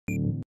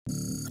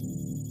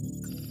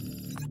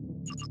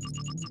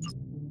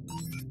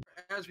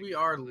As we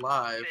are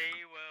live.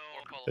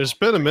 It's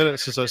been a minute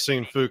since I've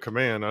seen Fu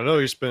Command. I know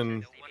he's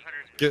been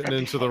getting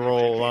into the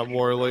role a lot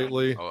more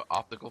lately. Oh,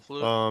 optical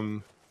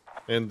fluid?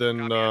 And then,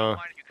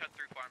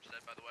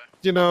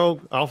 you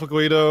know, Alpha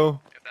Guido.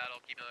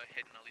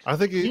 I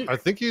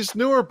think he's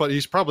newer, but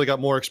he's probably got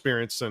more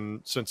experience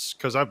since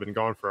because I've been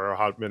gone for a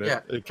hot minute.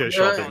 Yeah. In case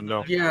y'all didn't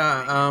know.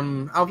 Yeah.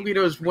 Alpha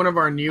Guido is one of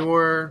our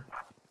newer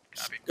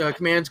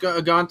commands.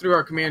 Gone through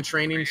our command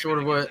training. Sort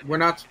of what we're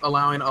not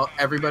allowing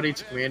everybody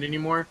to command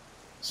anymore.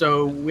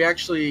 So we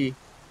actually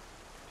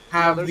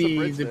have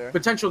the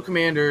potential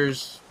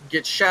commanders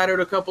get shadowed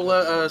a couple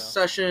of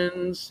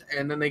sessions,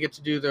 and then they get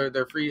to do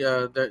their free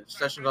their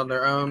sessions on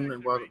their own,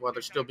 and while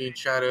they're still being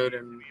shadowed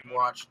and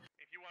watched.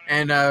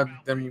 And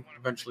then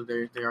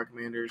eventually they are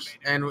commanders,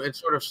 and it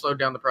sort of slowed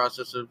down the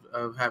process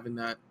of having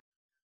that,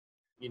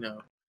 you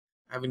know,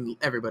 having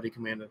everybody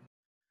commanded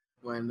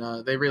when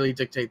they really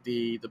dictate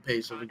the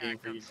pace of the game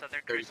for you. Southern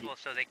Crucible,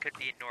 so they could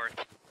be north.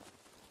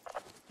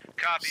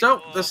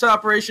 So this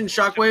Operation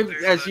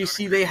Shockwave, as you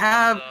see, they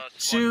have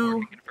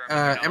two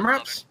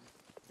MRAPs.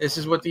 This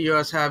is what the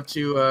U.S. have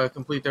to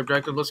complete their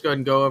objective. Let's go ahead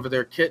and go over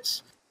their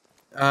kits.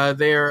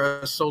 They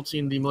are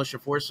assaulting the militia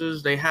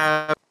forces. They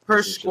have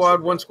per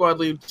squad, one squad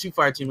lead, two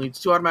fire team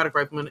leads, two automatic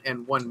riflemen,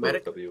 and one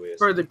medic.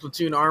 For the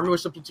platoon armor,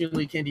 which the platoon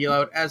lead can deal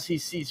out as he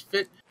sees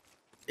fit,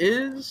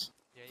 is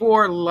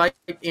 4 light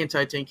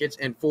anti-tank kits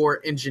and 4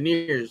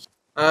 engineers.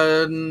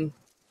 Vehicles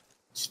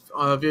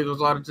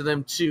allotted to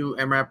them, 2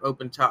 MRAP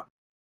open top.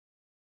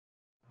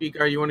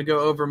 Speaker, you want to go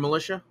over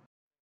militia?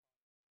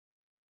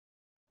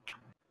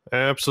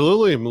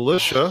 Absolutely,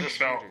 militia.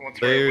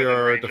 They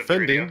are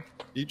defending.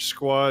 Each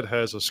squad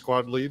has a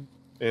squad lead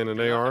and an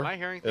AR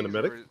and a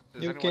medic.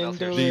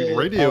 The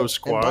radio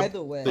squad, the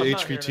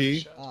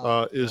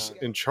HVT, is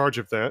in charge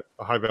of that,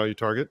 a high-value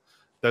target.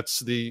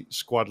 That's the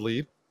squad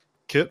lead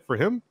kit for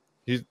him.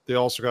 They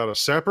also got a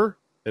sapper,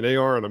 an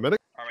AR, and a medic.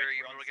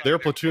 Their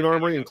platoon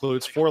armory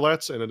includes 4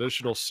 lats and an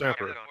additional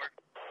sapper.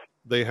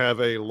 They have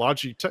a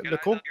Logi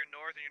Technical,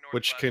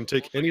 which can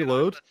take any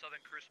load,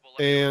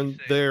 and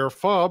their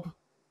FOB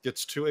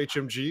gets 2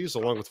 HMGs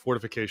along with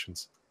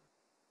fortifications.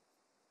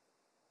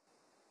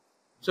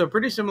 So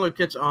pretty similar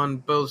kits on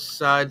both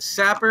sides.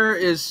 Sapper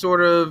is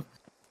sort of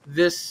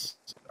this,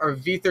 our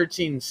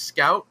V13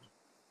 Scout.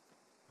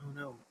 Oh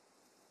no.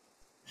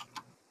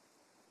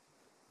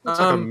 It's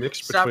like a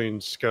mix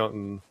between Scout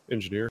and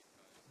Engineer.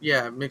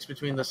 Yeah, mix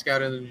between the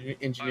Scout and the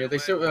Engineer. They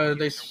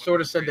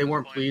sort of said they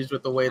weren't pleased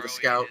with the way the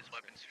Scout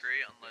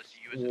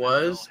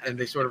was, and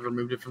they sort of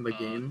removed it from the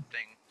game.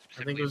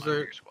 I think it was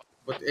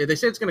but they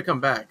say it's going to come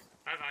back.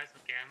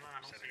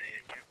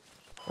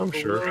 I'm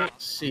sure.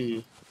 Let's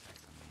see.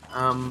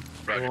 I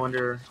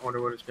wonder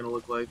what it's going to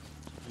look like.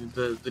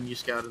 The new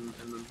Scout and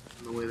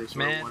the way they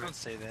sort of want it. Don't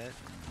say that.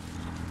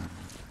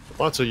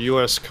 Lots of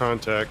U.S.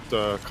 contact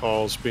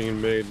calls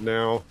being made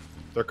now.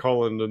 They're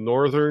calling the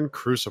Northern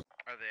Crucible.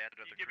 Are they added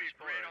to the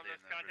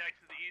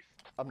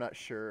Crucible? I'm not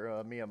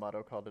sure.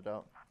 Miyamoto called it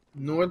out.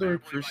 Northern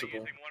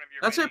Crucible.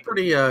 That's a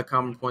pretty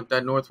common point,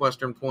 that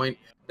northwestern point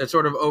that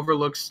sort of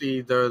overlooks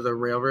the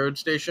railroad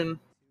station.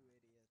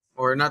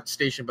 Or not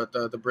station, but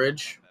the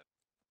bridge.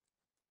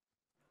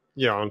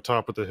 Yeah, on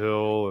top of the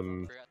hill,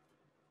 and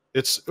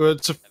it's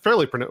a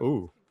fairly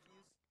ooh.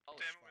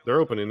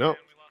 They're opening up.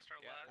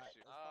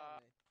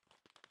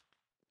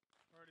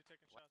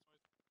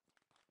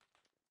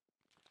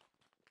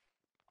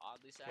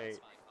 Hey,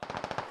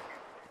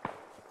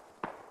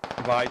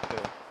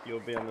 Vita,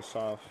 you'll be on the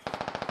south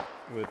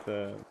with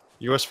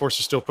U.S.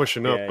 forces still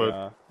pushing up,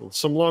 but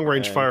some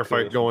long-range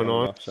firefight going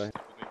on.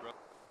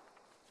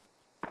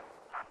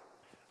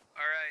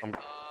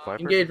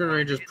 Engagement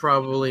range is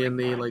probably in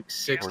the like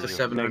 600 to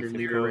 700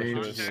 meter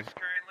range.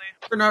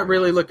 They're not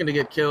really looking to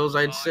get kills.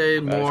 I'd say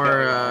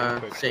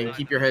more saying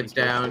keep your heads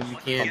down. You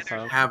can't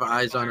have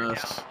eyes on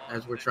us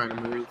as we're trying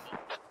to move.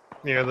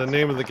 Yeah, the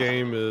name of the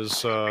game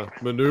is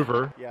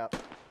maneuver. Yeah.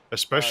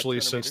 Especially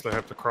since they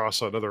have to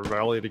cross another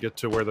valley to get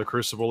to where the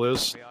Crucible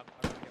is.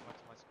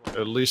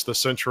 At least the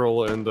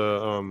central and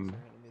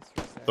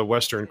the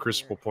western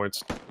Crucible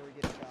points.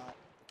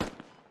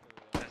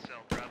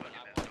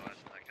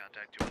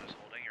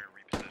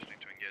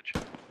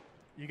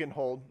 You can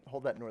hold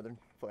that northern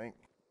flank.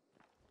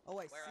 Oh,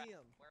 I see him.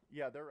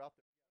 Yeah, they're up.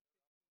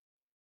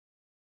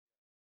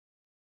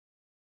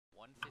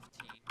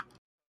 115.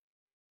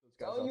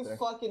 Oh, you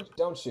fucking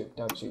don't shoot!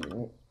 Don't shoot!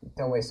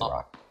 Don't waste a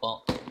rock.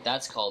 Well,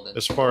 that's called it.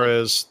 As far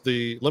as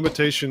the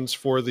limitations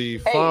for the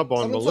FOB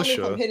on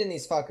militia, I'm hitting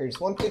these fuckers.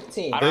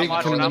 115. they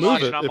can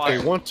move it if they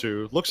want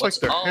to. Looks like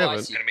they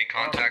haven't. Enemy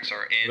contacts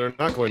are in. They're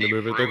not going to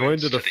move it. They're going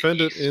to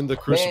defend it in the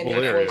Crucible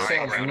area.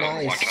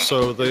 Nice.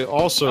 So they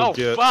also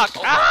get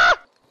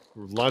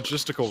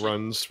logistical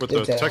runs with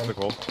the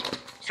technical.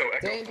 So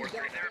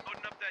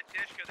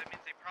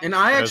And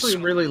I actually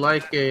really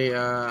like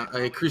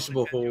a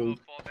Crucible hold.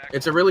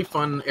 It's a really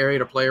fun area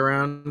to play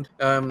around.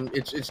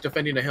 It's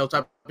defending a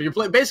hilltop. You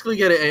basically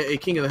get a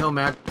King of the Hill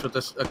match with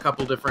a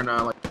couple different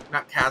like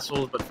not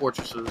castles but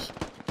fortresses,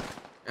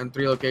 and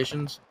 3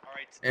 locations. All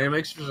right, And it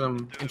makes for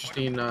some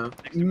interesting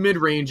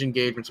mid-range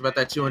engagements, about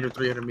that 200,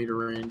 300 meter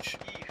range.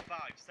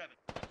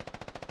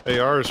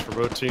 ARs for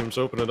both teams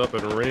open it up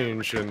at a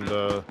range,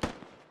 and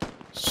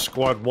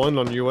Squad 1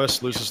 on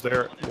US loses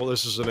their... Well,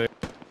 this is an...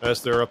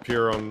 As they're up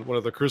here on one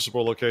of the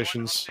Crucible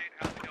locations,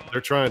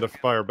 they're trying to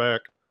fire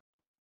back.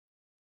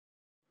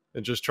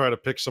 And just try to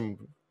pick some,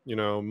 you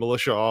know,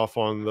 militia off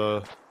on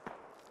the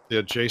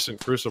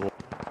adjacent Crucible.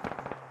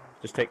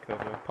 Just take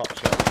cover, pop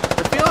shot.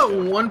 I feel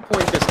at one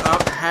point this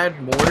op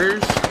had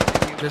mortars.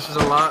 This is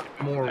a lot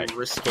more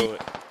risky. Cool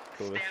it.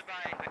 Cool it.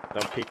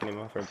 I'm peeking him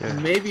off right there.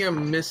 Maybe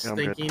I'm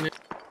misthinking it.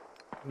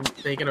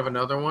 Thinking of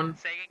another one.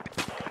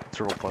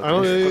 But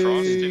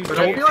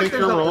I feel like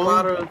there's a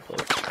lot of...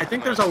 I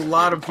think there's a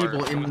lot of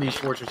people in these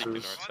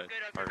fortresses.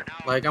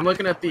 Like, I'm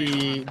looking at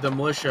the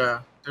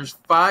militia. There's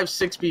 5,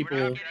 6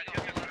 people.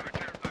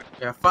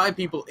 Yeah, 5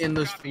 people in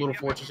this little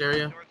fortress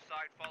area.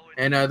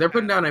 And they're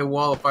putting down a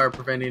wall of fire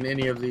preventing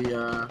any of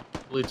the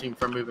blue team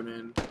from moving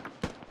in.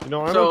 You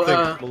know, I don't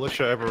think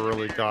militia ever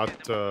really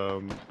got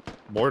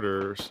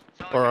mortars.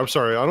 Or, I'm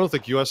sorry, I don't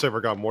think US ever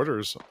got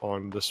mortars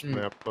on this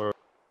map.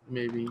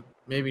 Maybe.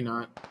 Maybe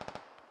not.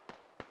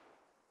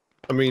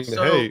 I mean,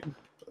 hey,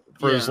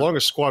 for as long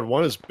as Squad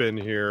 1 has been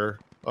here,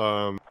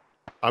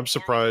 I'm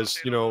surprised,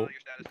 you know,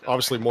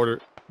 obviously militia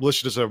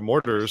doesn't have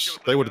mortars.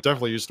 They would have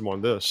definitely used them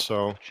on this,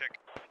 so...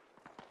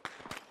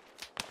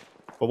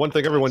 But one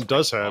thing everyone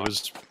does have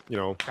is, you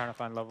know... Trying to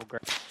find level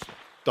grade.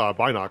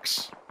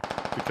 Binocs.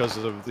 Because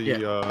of the...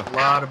 a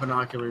lot of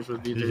binoculars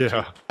would be there,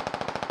 too.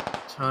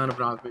 Ton of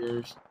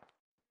binoculars.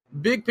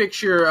 Big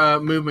picture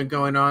movement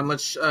going on.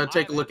 Let's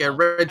take a look at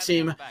Red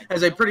Team.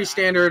 Has a pretty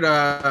standard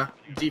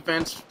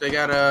defense. They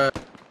got a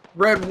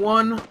Red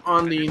 1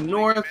 on the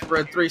north,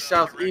 Red 3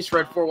 southeast,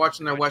 Red 4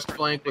 watching their west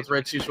flank with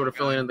Red 2 sort of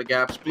filling in the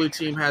gaps. Blue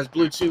Team has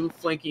Blue 2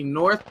 flanking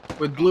north,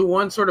 with Blue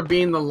 1 sort of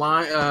being the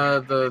line,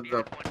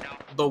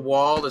 the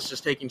wall that's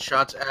just taking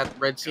shots at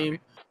Red Team.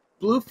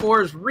 Blue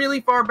 4 is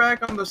really far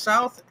back on the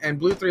south, and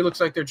Blue 3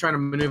 looks like they're trying to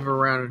maneuver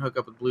around and hook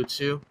up with Blue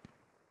 2.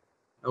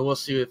 And we'll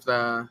see if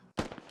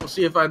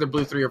either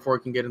Blue 3 or 4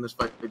 can get in this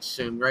fight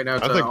soon. Right now,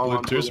 it's I think all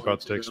Blue 2 is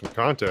about to take some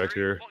contact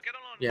here.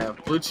 Yeah,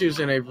 Blue 2's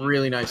in a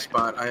really nice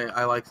spot.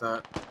 I like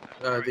that.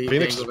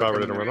 Phoenix is about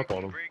ready to run up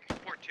on him.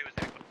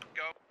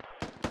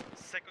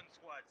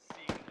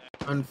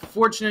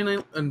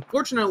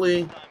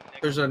 Unfortunately,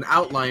 there's an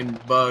outline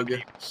bug.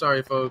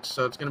 Sorry, folks.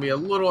 So it's going to be a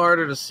little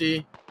harder to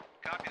see.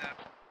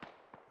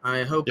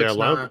 I hope it's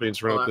not. Yeah,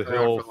 Loudbean's running up the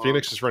hill.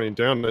 Phoenix is running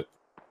down it.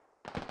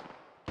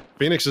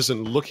 Phoenix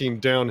isn't looking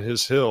down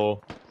his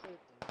hill.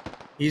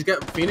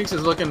 Phoenix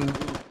is looking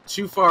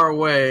too far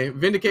away.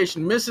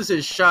 Vindication misses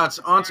his shots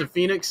onto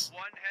Phoenix.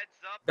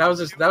 That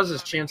was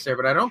his chance there,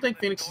 but I don't think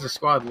Phoenix is a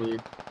squad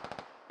lead.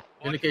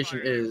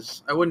 Vindication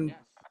is. I don't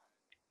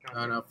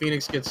know.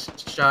 Phoenix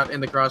gets shot in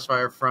the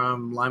crossfire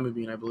from Lima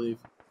Bean, I believe.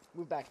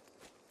 Move back.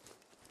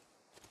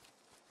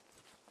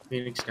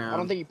 Phoenix down. I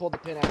don't think he pulled the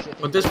pin, actually.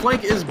 But this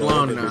flank is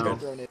blown now.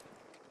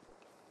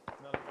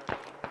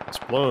 It's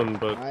blown,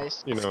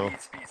 but, you know.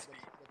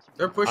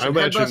 They're pushing.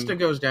 Headbuster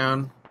goes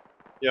down.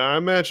 Yeah, I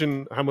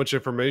imagine how much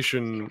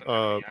information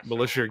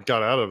militia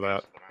got out of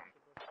that.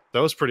 That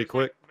was pretty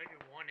quick.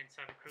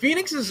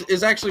 Phoenix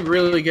is actually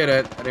really good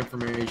at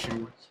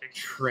information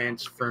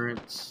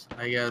transference,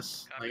 I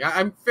guess. Like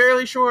I'm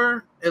fairly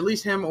sure, at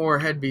least him or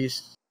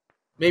Headbeast.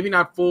 Maybe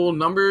not full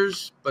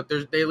numbers, but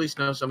they at least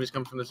know somebody's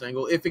coming from this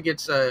angle. If it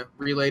gets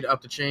relayed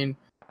up the chain,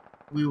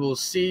 we will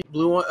see.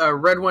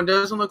 Red 1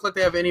 doesn't look like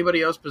they have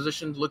anybody else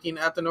positioned looking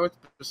at the north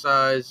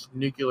besides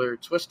Nuclear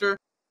Twister.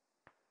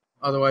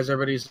 Otherwise,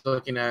 everybody's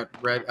looking at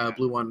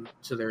Blue 1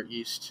 to their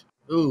east.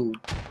 Ooh.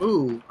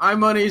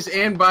 iMonies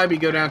and Bobby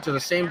go down to the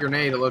same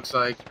grenade, it looks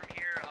like.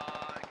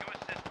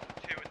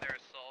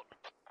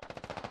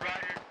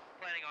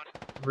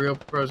 Real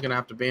Pro's going to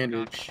have to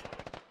bandage.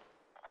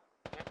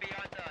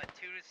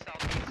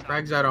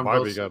 Frag's out on both.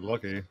 Bobby got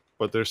lucky,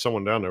 but there's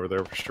someone down over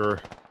there for sure.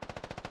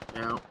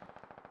 Yeah.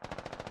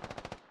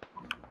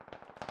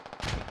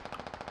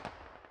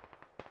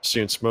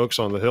 Seeing smokes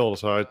on the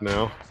hillside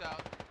now.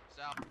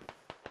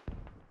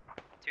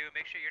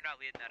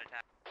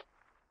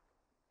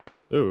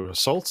 Ooh,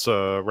 Assault's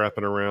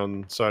wrapping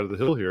around side of the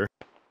hill here.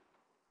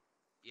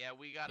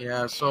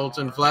 Yeah, Assault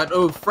and Flat.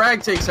 Oh,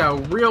 Frag takes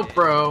out Real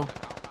Pro.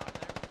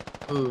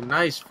 Ooh,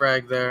 nice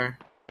frag there.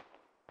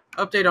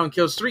 Update on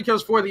kills. 3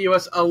 kills for the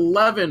US,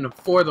 11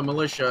 for the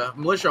militia.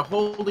 Militia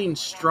holding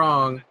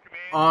strong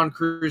on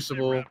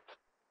Crucible.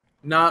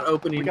 Not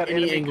opening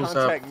any angles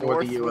up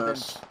for the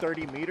US.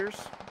 30 meters.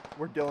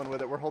 We're dealing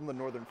with it. We're holding the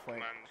northern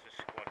flank.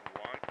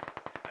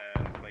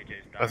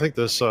 I think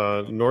this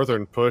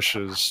northern push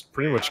is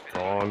pretty much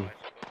gone.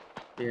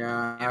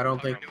 Yeah, I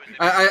don't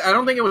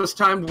think it was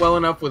timed well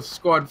enough with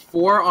Squad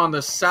 4 on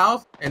the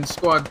south and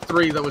Squad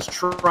 3 that was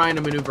trying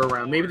to maneuver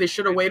around. Maybe they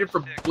should have waited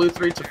for Blue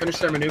 3 to finish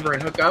their maneuver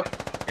and hook up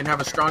and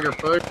have a stronger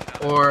push.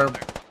 Or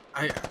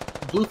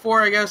Blue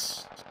 4, I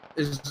guess,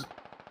 is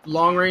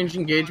long-range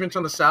engagements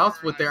on the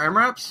south with their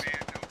MRAPs.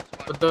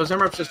 But those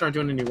MRAPs just aren't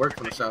doing any work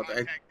from the south.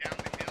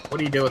 What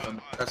do you do with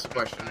them? That's the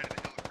question.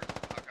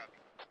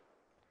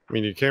 I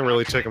mean, you can't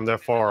really take them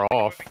that far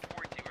off.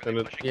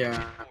 And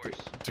Yeah.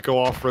 to go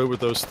off-road with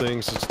those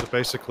things is to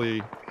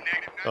basically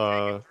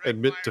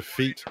admit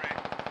defeat.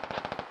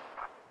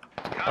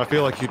 I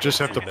feel like you just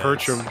have to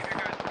perch them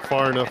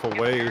far enough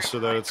away so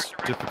that it's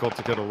difficult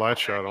to get a light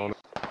shot on it.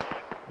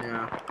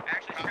 Yeah.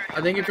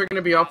 I think if you're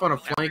going to be off on a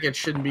flank, it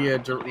shouldn't be a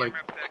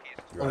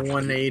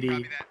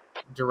 180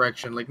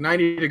 direction. Like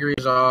 90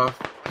 degrees off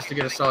just to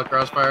get a solid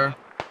crossfire.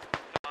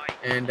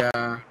 And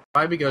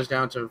Bybee goes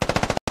down to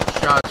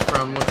shots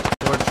from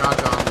Lord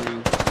Chanka on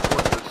the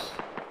fortress.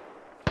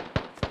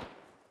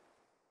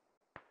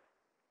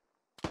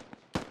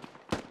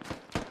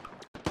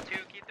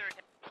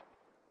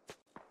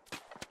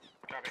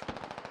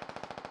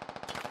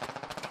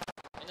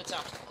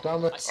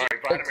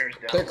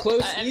 They're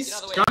close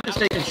east. John is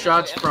taking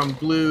shots from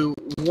Blue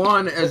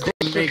 1 as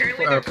they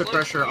put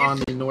pressure on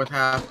the north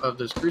half of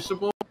this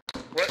crucible.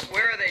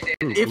 Where are they,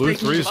 David? If Blue they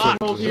can 3 keep is a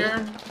foothold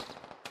here.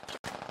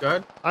 Go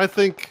ahead. I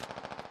think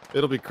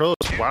it'll be close.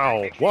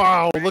 Wow.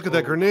 Wow, look at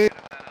that grenade.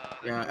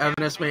 Yeah,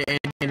 Evan Esme and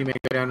Candyman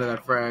go down to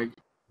that frag.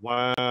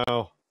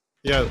 Wow.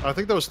 Yeah, I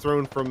think that was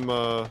thrown from,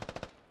 that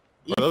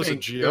was a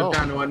GL. Goes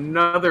down to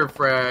another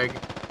frag.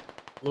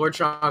 Lord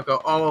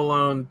Chanka all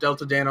alone.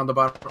 Delta Dan on the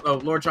bottom. Oh,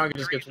 Lord Chanka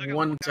just gets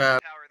one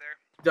tap.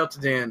 Delta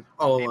Dan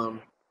all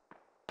alone.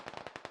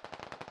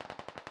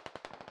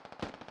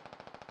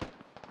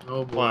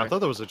 Oh boy. Wow, I thought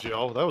that was a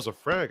GL. That was a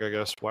frag, I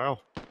guess. Wow.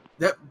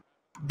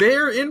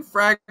 They're in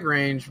frag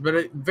range, but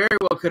it very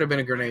well could have been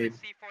a grenade.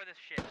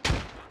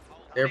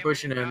 They're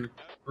pushing in.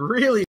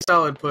 Really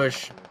solid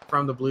push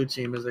from the blue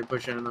team as they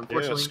push in.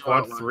 Unfortunately, yeah,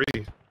 squad 3.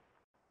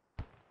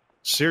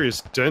 Serious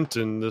dent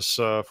in this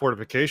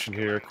fortification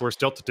here. Of course,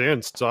 Delta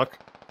Dan's stuck.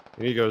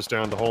 And he goes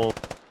down to home.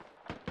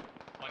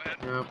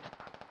 Yep.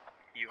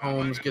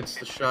 Holmes gets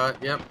the shot.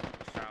 Yep.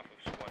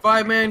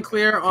 5-man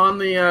clear on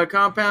the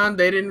compound.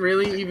 They didn't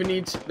really even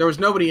need to, there was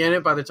nobody in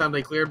it by the time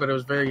they cleared, but it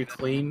was very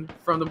clean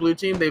from the blue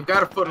team. They've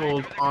got a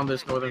foothold on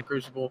this northern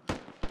crucible.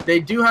 They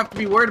do have to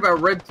be worried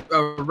about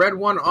red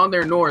 1 on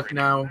their north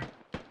now.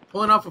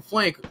 Pulling off a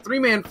flank.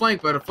 3-man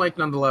flank, but a flank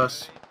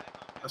nonetheless.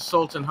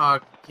 Assault and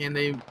Hawk. Can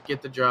they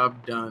get the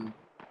job done?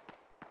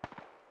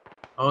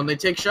 Oh, and they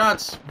take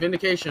shots.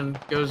 Vindication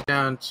goes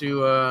down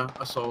to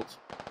Assault.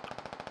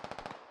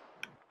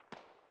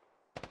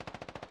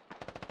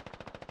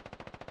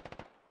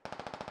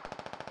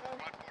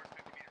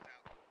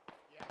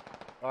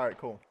 Alright,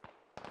 cool.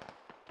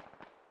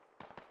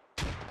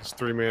 This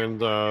three-man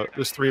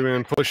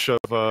push of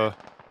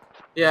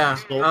Yeah,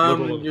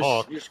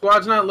 your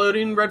squad's not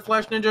loading Red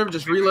Flash Ninja.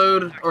 Just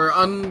reload or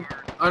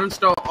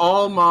uninstall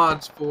all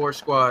mods for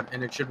squad,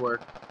 and it should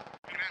work.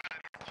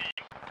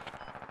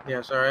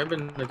 Yeah, sorry, I've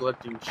been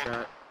neglecting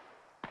chat.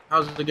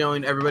 How's it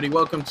going, everybody?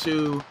 Welcome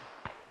to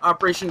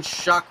Operation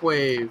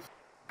Shockwave.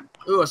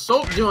 Ooh,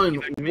 Assault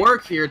doing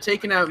work here,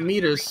 taking out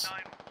Midas.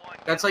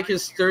 That's like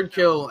his 3rd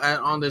kill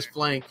on this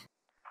flank.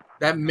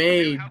 That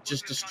may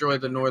just destroy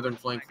the northern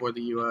flank for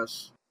the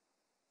U.S.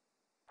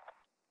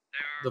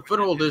 The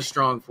foothold is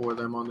strong for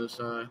them on this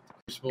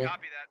crucible.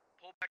 Copy that.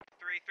 Pull back to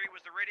 3. 3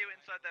 was the radio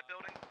inside that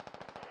building.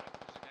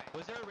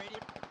 Was there a radio?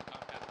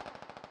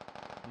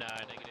 Nah,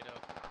 negative.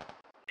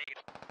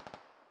 Negative.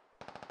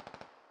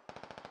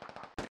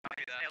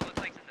 Copy that. It looks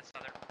like it's in the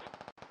southern.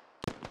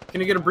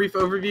 Can you get a brief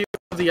overview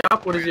of the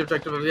op? What is the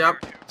objective of the op?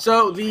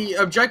 So the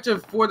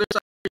objective for this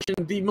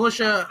operation, the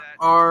militia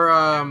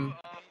are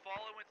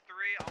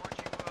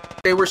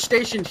they were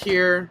stationed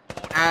here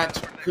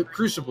at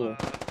Crucible.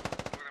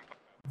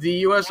 The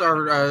U.S.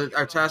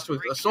 are tasked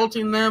with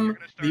assaulting them.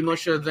 The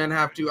militia then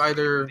have to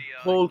either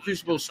hold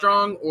Crucible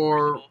strong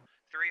or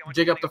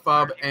dig up the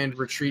fob and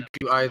retreat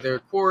to either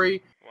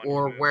quarry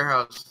or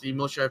warehouse. The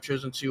militia have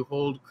chosen to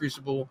hold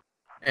Crucible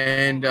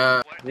and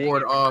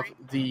ward off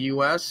the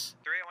U.S.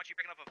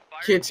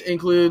 Kits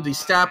include the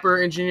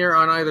Stapper engineer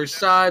on either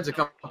sides, a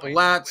couple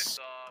lats,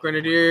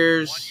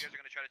 grenadiers,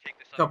 a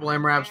couple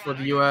MRAPs for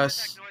the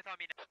U.S.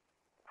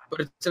 But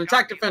it's an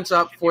attack defense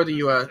up for the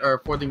U.S. or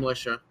for the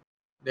militia.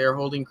 They're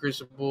holding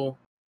Crucible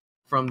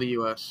from the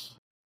U.S.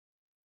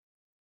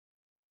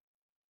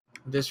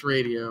 This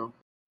radio.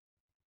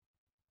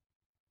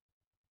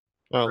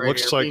 Right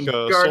looks like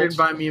guarded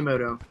by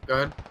Miyamoto. Go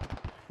ahead.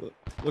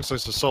 Looks like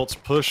Assault's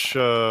push.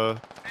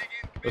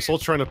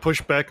 Assault's trying to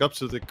push back up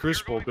to the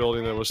Crucible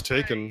building that was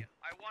taking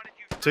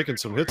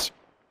some hits.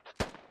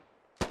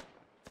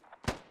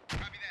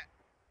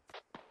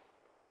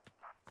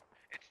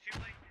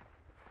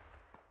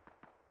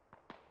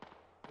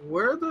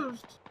 Where are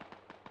those?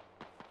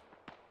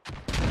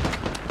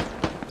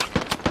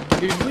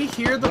 Did we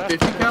hear the 50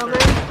 cal there?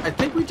 I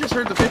think we just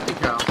heard the 50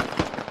 cal.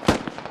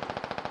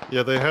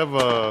 Yeah, they have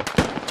an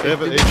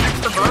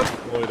HQ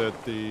deployed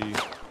at the.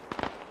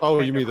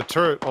 Oh, you mean the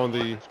turret on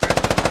the?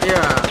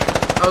 Yeah.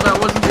 Oh,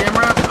 that wasn't the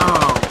MRAP?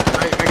 Oh,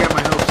 I got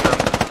my hopes up.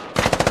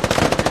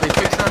 Did they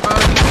fix that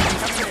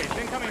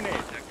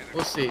bug?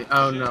 We'll see.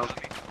 Oh no.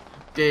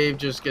 Dave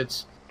just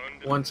gets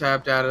one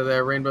tapped out of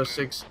there. Rainbow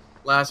Six,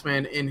 last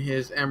man in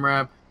his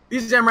MRAP.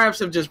 These MRAPs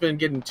have just been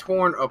getting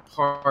torn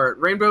apart.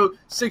 Rainbow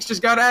Six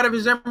just got out of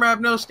his MRAP.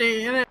 No,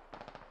 stay in it.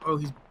 Oh,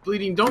 he's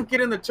bleeding. Don't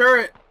get in the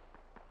turret.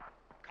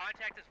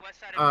 Contact is west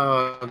side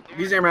of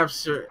These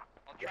MRAPs are...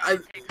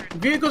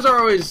 vehicles are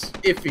always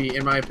iffy,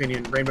 in my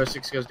opinion. Rainbow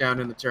Six goes down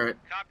in the turret.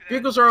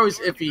 Vehicles are always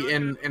iffy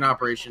in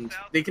operations.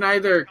 They can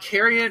either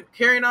carry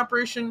an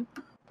operation,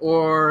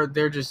 or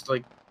they're just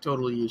like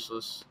totally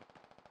useless.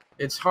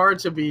 It's hard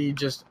to be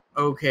just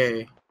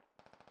okay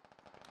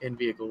in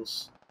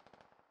vehicles.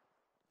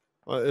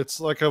 It's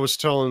like I was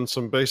telling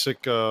some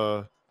basic,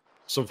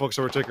 some folks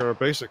that were taking our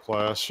basic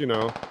class. You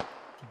know,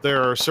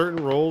 there are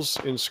certain roles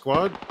in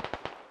squad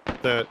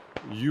that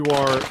you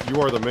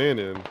are the man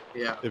in.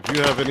 Yeah. If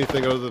you have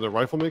anything other than a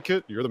rifleman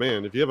kit, you're the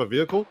man. If you have a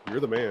vehicle, you're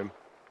the man.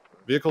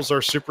 Vehicles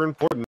are super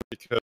important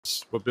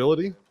because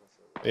mobility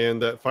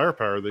and that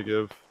firepower they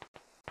give.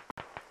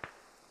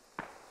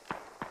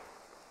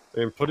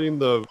 And putting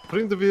the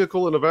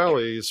vehicle in a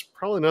valley is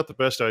probably not the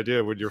best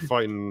idea when you're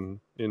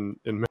fighting in.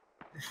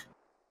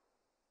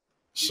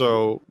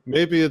 So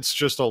maybe it's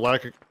just a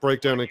lack of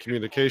breakdown in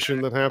communication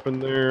that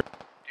happened there,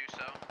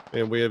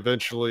 and we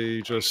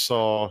eventually just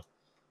saw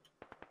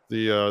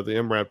the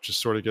MRAP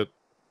just sort of get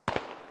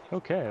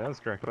that was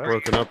correct.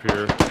 broken up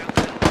here.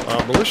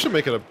 Militia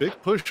making a big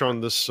push on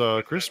this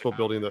Crucible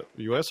building that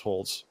the U.S.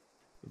 holds.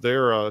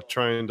 They're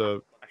trying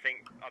to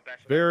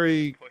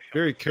very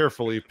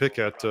carefully pick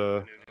at.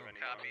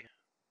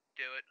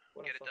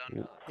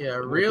 Yeah,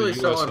 really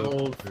solid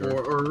hold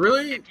for, or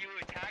really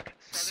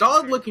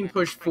solid looking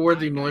push for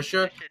the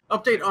militia.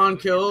 Update on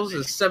kills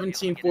is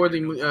 17 for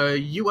the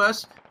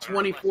U.S.,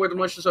 20 for the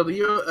militia. So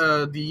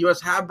the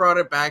U.S. have brought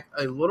it back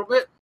a little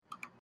bit.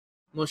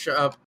 Militia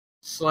up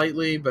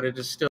slightly, but it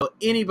is still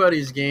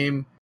anybody's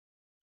game,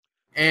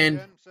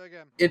 and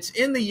it's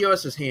in the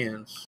U.S.'s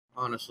hands,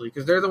 honestly,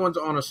 because they're the ones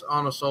on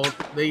assault.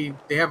 They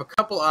have a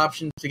couple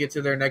options to get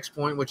to their next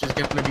point, which is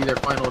going to be their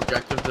final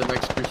objective, the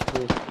next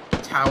Crucible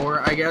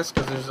tower, I guess,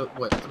 because there's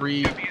what,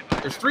 three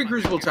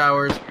Crucible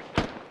towers.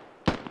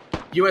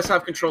 U.S.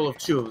 have control of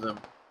 2 of them.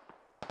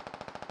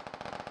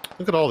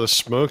 Look at all this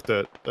smoke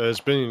that is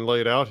being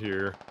laid out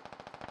here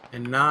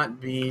and not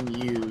being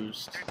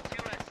used.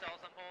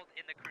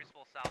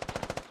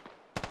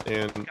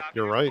 And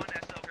you're right.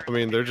 I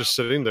mean, they're just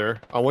sitting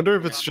there. I wonder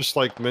if it's just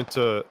like meant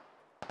to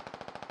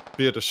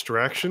be a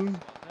distraction,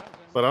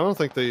 but I don't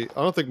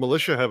think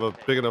militia have a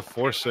big enough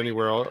force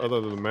anywhere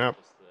other than the map.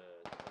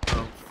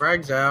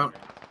 Frags out.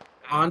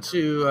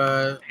 Onto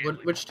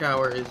which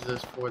tower is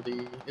this for?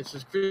 It's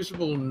this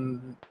Crucible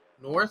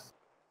North,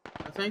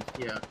 I think.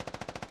 Yeah.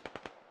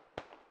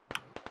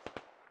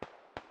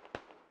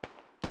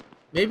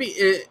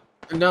 Maybe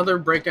another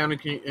breakdown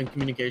in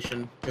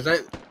communication,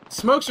 because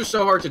smokes are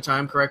so hard to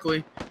time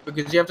correctly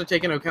because you have to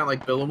take into account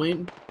like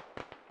billowing,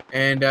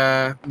 and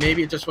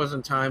maybe it just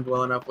wasn't timed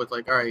well enough with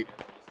like, all right,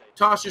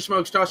 toss your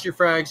smokes, toss your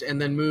frags,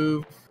 and then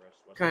move,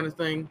 kind of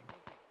thing.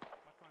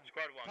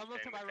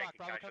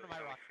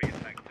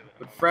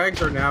 But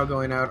frags are now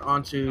going out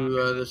onto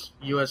this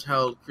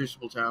U.S.-held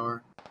Crucible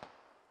Tower.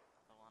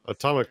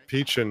 Atomic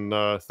Peach and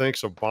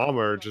Thanks Obama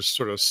are just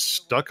sort of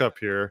stuck up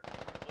here.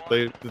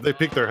 They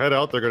peek their head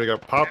out, they're going to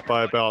get popped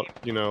by about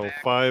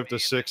 5 to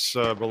 6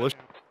 militia.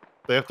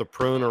 They have to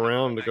prone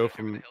around to go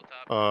from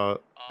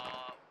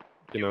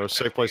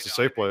safe place to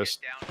safe place.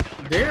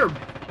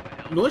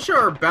 Militia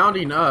are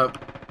bounding up.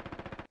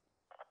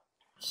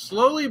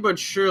 Slowly but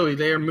surely,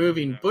 they are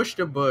moving bush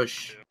to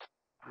bush,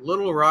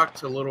 little rock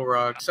to little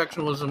rock.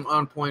 Sectionalism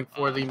on point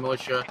for the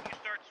militia,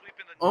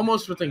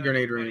 almost within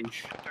grenade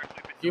range.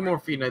 A few more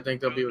feet, and I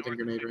think they'll be within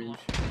grenade range.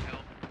 Stay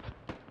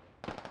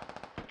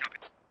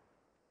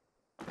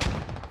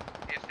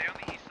on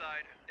the east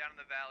side, down in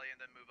the valley,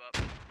 and then move up.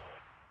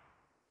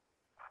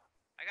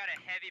 I got a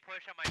heavy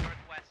push on my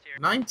northwest here.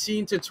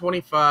 19 to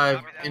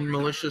 25 in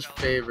militia's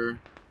favor.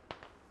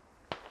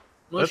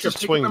 Militia That's a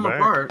swing them back.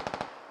 Apart.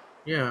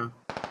 Yeah.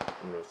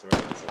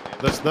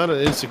 That's not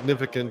an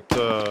insignificant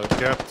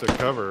gap to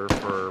cover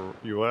for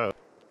U.S.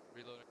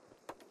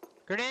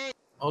 Grenade!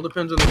 All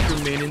depends on the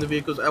crew manning the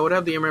vehicles. I would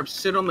have the MRAP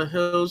sit on the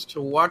hills to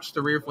watch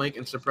the rear flank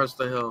and suppress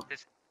the hill.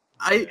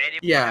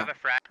 Yeah.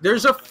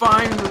 There's a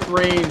fine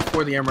range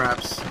for the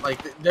MRAPs. Like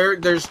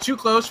there's too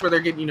close where they're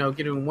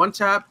getting one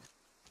tap.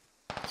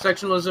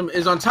 Sectionalism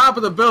is on top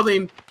of the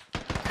building.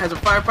 Has a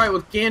firefight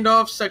with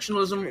Gandalf.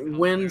 Sectionalism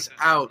wins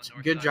out.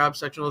 Good job,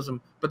 Sectionalism.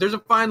 But there's a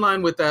fine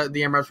line with the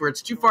MRAPs where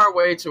it's too far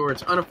away to where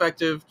it's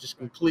ineffective, just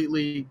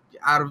completely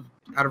out of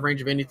range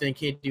of anything.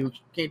 Can't do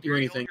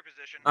anything.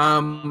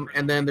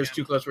 And then there's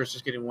too close where it's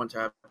just getting one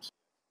tap.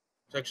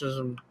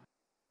 Sectionalism.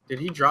 Did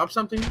he drop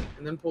something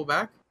and then pull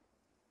back?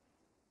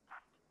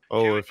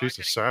 Oh, if he's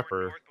a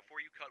sapper.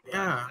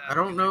 Yeah, I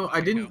don't know. I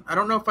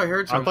don't know if I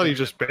heard something. I thought he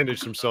just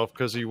bandaged himself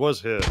because he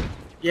was hit.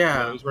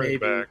 Yeah, he's running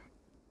back.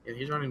 Yeah,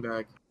 he's running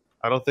back.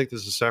 I don't think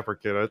this is a sapper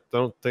kid. I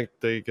don't think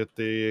they get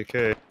the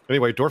AK.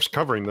 Anyway, Dorf's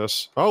covering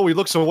this. Oh, he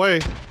looks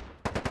away.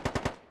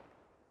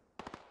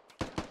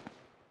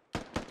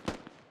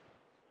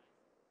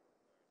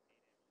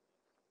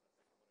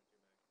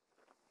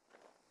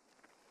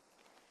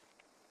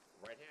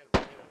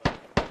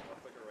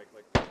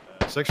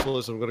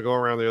 Sectionalism going to go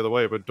around the other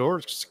way, but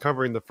Dork's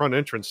covering the front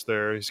entrance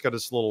there. He's got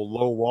his little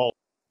low wall.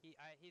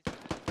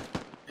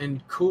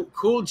 And cool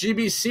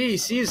GBC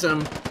sees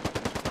him.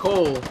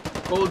 Cole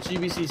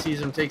GBC sees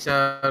him, takes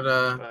out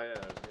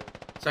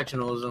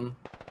sectionalism.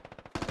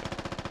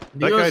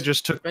 That guy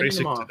just took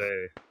basic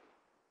today.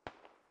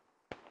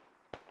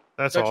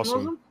 That's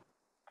awesome.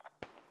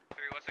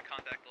 What's the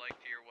contact like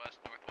to your west,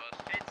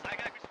 northwest? I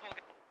got Crucible,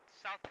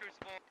 South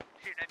Crucible,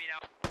 shooting at me now.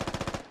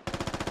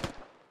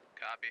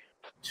 Copy.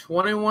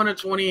 21 to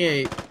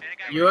 28.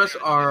 US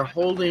are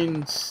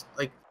holding,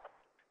 like,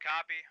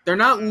 they're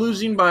not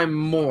losing by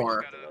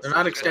more. They're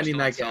not extending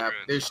that gap.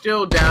 They're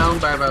still down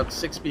by about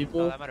 6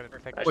 people,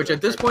 which at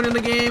this point in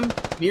the game,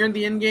 near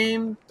the end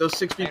game, those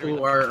 6 people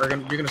you're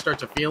gonna start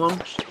to feel them.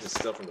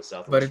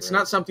 But it's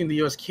not something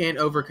the US can't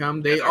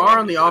overcome. They are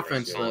on the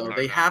offense though.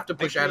 They have to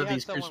push out of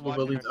these Crucible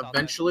buildings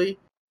eventually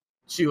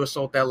to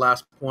assault that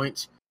last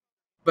point.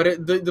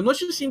 But the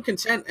militias seem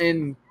content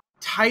in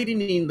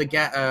tightening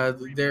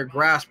their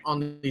grasp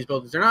on these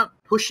buildings. They're not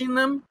pushing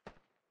them.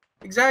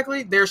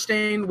 Exactly. They're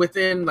staying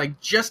within, like,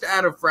 just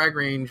out of frag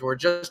range or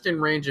just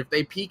in range. If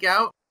they peek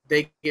out,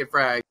 they get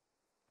fragged.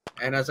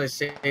 And as I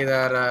say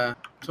that,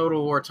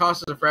 Total War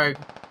tosses a frag,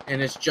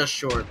 and it's just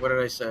short. What did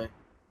I say?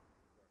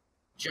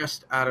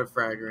 Just out of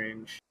frag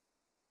range.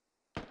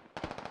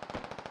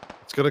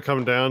 It's going to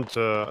come down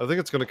to, I think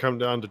it's going to come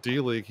down to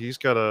D-League. He's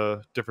got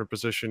a different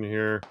position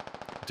here.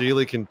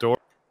 D-League and Door.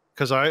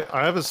 Because I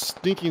have a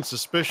sneaking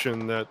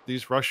suspicion that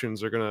these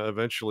Russians are going to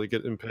eventually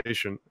get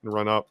impatient and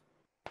run up.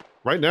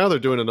 Right now, they're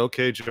doing an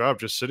okay job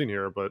just sitting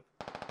here, but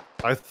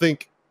I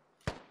think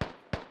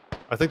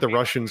the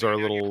Russians are a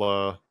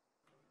little.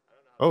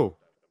 Oh,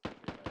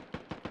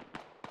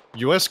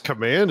 U.S.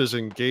 command is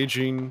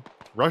engaging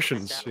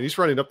Russians. He's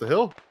running up the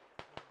hill.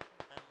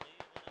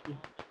 Nope,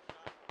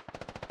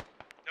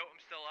 I'm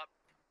still up.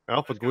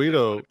 Alpha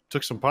Guido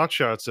took some pot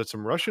shots at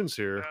some Russians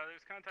here.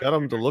 Got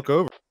them to look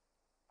over.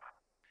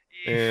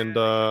 And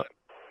Alpha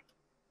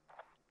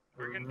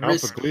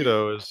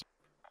Guido is.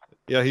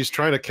 Yeah, he's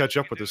trying to catch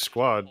up with his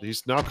squad.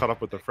 He's now caught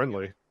up with the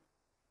friendly.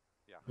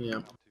 Yeah,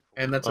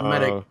 and that's a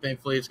medic.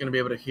 Thankfully, it's going to be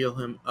able to heal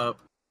him up.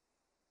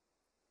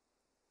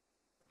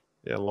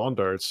 Yeah, lawn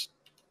darts.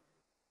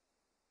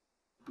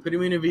 Putting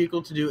me in a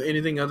vehicle to do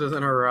anything other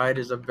than a ride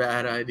is a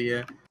bad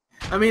idea.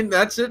 I mean,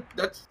 that's it.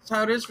 That's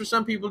how it is for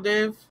some people,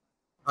 Dave.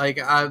 Like,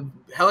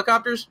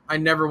 helicopters, I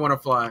never want to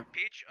fly.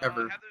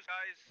 Ever.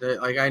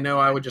 Like, I know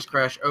I would just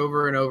crash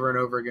over and over and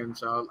over again,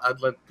 so I'd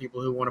let people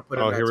who want to put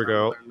in that here we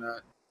go. learn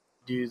that.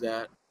 Do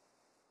that.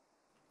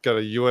 Got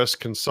a U.S.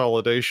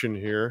 consolidation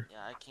here. Yeah,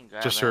 I can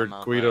grab just heard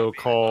ammo, Guido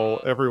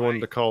call everyone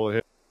to call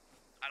him.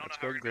 Let's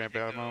go grab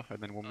ammo, and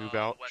then we'll move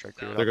out.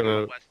 They're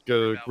gonna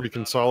go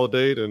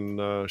reconsolidate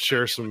and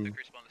share some.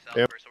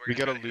 We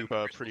gotta loop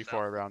pretty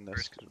far around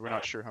this because we're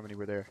not sure how many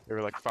were there. There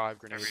were like 5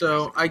 grenades.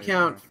 So I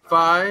count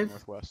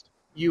 5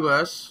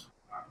 U.S.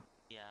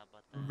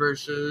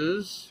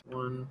 versus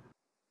 1.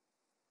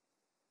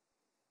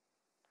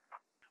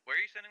 Where are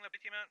you sending the B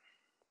team at?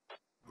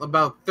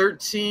 About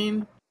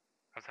 13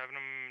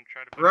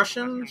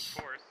 Russians.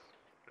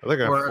 I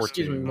think I have 14.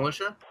 Excuse me,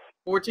 militia.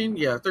 14?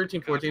 Yeah,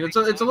 13, 14. It's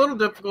a little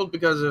difficult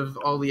because of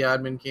all the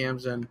admin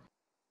cams and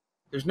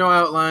there's no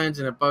outlines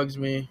and it bugs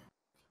me.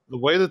 The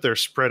way that they're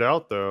spread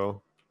out,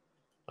 though,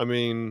 I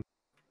mean,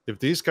 if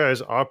these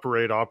guys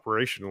operate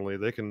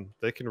operationally, they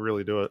can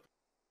really do it.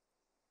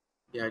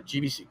 Yeah,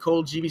 GBC,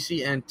 Cold,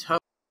 GBC, and Tough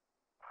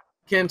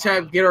can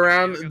get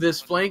around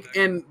this flank,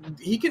 and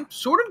he can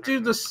sort of do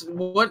this.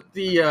 What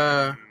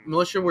the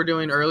militia were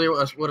doing earlier,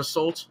 what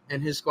Assault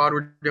and his squad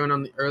were doing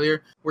on the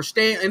earlier. We're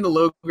staying in the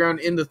low ground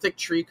in the thick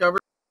tree cover,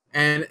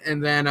 and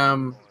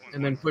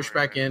then push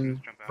back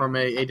in from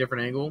a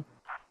different angle.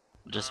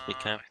 Just be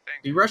careful.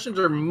 The Russians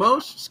are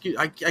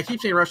I keep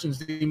saying Russians.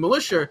 The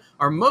militia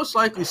are most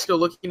likely still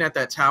looking at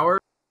that tower,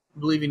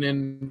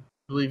 believing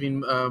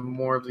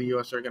more of the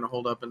U.S. are going to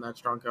hold up in that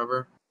strong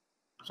cover.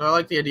 So I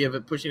like the idea of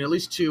it pushing at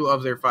least 2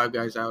 of their 5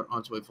 guys out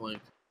onto a flank.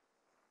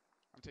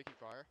 I'm taking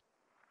fire.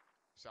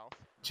 South.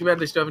 Too bad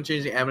they still haven't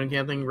changed the admin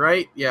cam thing,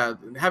 right? Yeah,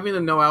 having the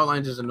no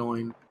outlines is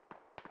annoying.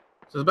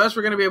 So the best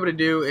we're going to be able to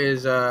do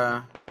is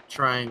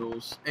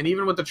triangles. And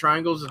even with the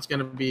triangles, it's going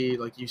to be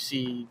like you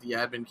see the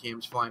admin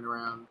cams flying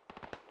around.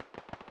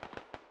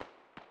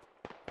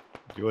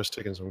 U.S.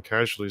 taking some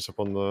casualties up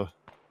on the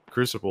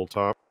Crucible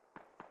top.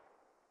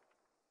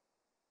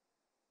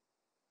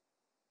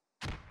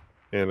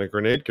 And a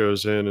grenade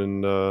goes in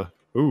and,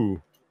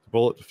 ooh, the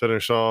bullet to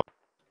finish off.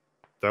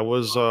 That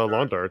was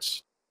lawn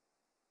darts.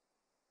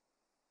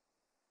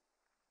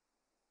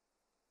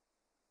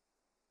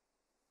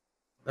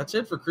 That's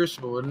it for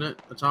Crucible, isn't it?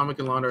 Atomic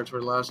and lawn darts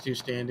were the last 2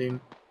 standing.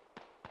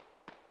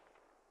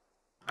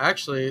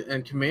 Actually,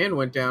 and Command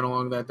went down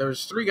along that. There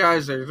was 3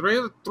 guys there.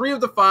 3 of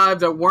the 5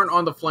 that weren't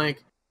on the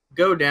flank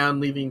go down,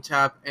 leaving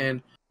Tap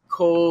and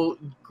Cole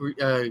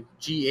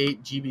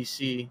G8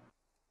 GBC.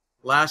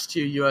 Last 2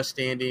 U.S.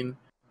 standing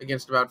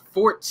against about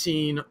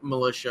 14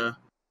 militia.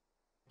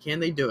 Can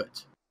they do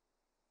it?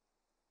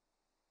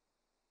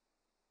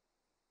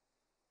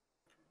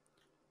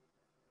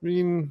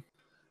 mean,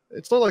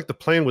 it's not like the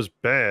plan was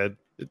bad.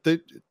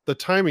 The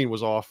timing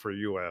was off for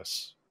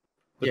US.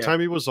 The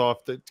timing was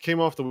off. It came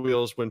off the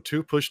wheels when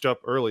 2 pushed up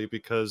early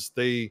because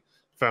they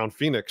found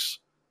Phoenix.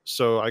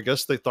 So I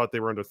guess they thought they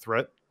were under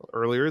threat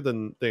earlier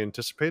than they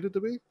anticipated to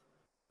be.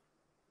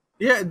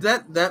 Yeah,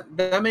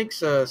 that makes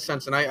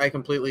sense, and I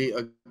completely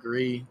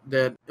agree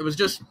that it was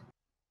just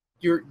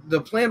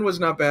the plan was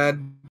not bad.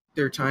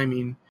 Their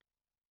timing.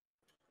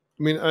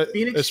 I mean,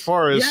 Phoenix, as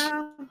far as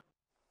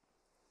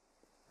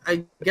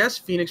I guess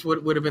Phoenix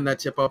would have been that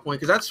tip-off point,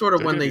 because that's sort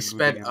of when they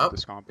sped up.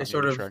 They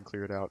sort of try and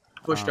clear it out.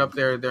 Pushed up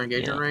their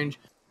engagement range.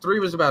 3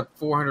 was about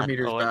 400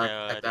 meters back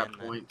at that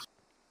point.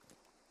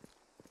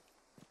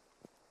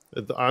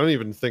 I don't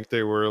even think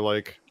they were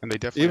like, and they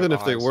definitely even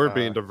if they were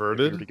being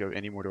diverted, to go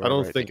any more to I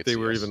don't right, think they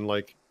were even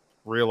like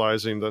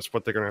realizing that's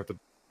what they're gonna have to.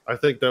 I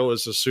think that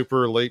was a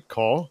super late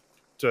call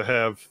to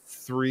have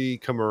 3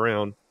 come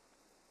around.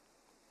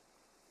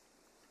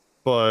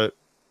 But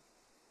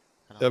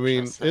I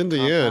mean, in the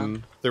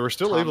end, they were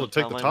still able to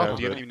take the top of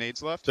Do you it. have any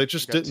nades left? They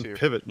just didn't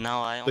pivot. No,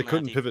 I They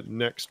couldn't pivot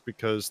next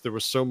because there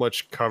was so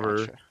much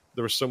cover. Gotcha.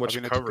 There was so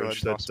much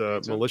coverage that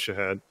nades in. militia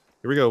had.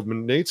 Here we go.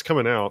 Nades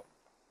coming out.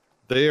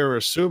 They are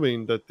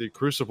assuming that the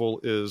Crucible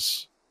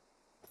is.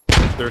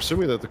 They're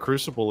assuming that the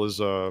Crucible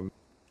is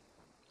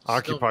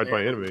occupied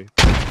by enemy.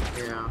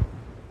 Yeah.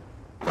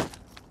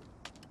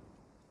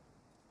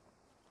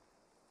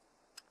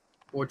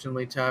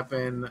 Fortunately,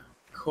 tapping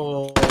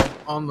Cole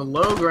on the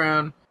low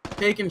ground,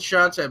 taking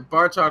shots at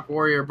Bartok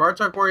Warrior.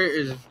 Bartok Warrior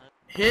is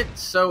hit,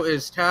 so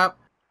is Tap.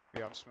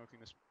 Yeah, I'm smoking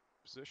this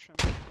position.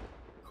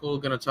 Cole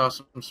gonna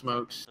toss some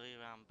smokes.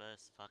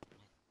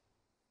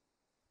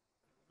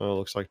 Oh,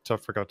 looks like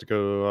Tough forgot to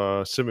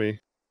go Simi.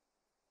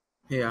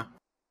 Yeah.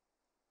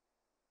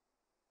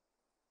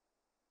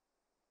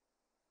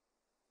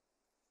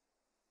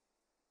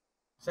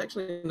 It's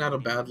actually not a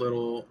bad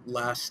little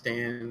last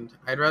stand.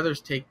 I'd rather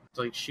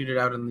shoot it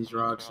out in these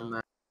rocks than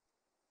that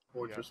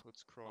fortress.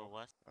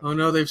 Oh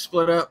no, they've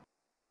split up.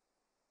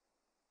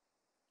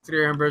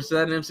 3M versus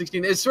that and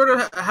M16. It's sort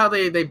of how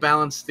they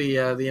balanced the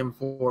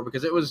M4,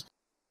 because it was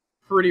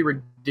pretty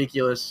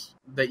ridiculous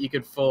that you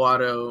could full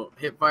auto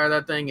hip fire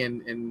that thing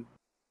and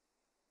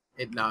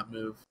it not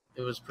move.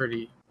 It was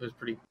pretty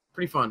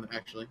fun,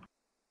 actually.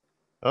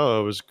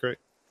 Oh, it was great.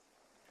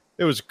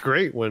 It was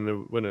great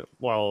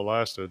while it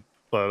lasted,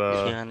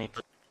 but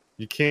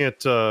you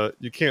can't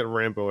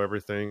Rambo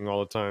everything all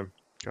the time.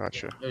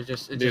 Gotcha. It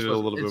just needed a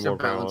little bit more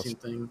balancing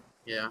thing.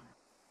 Yeah.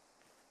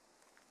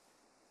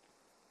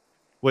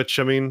 Which,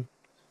 I mean,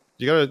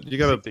 you gotta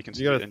think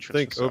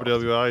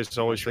OWI is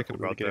always thinking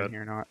about that.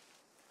 Here or not.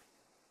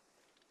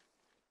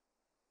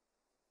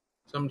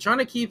 So I'm trying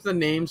to keep the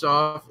names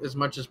off as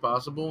much as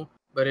possible,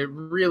 but it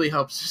really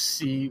helps to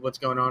see what's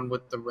going on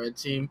with the red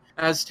team.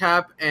 As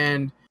Tap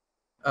and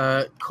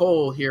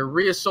Cole here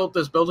reassault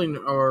this building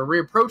or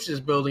reapproach this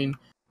building,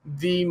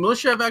 the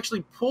militia have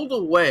actually pulled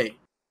away.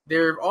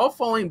 They're all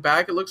falling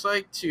back, it looks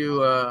like,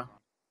 to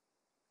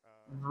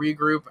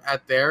regroup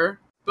at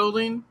their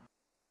building.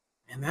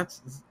 And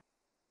that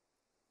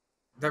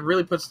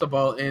really puts the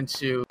ball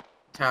into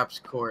Tap's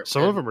court.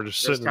 Some of them are just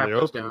sitting in the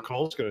open.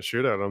 Cole's going to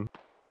shoot at them.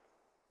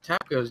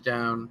 Tap goes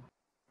down.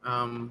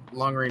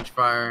 Long range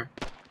fire.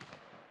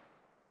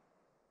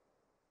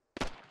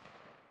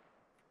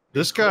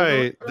 This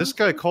guy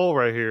Cole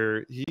right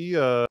here, he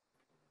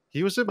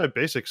was in my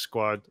basic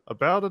squad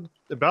about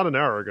an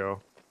hour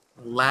ago.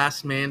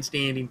 Last man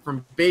standing,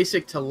 from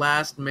basic to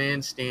last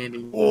man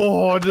standing.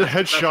 Oh, the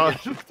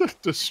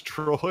headshot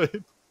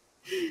destroyed.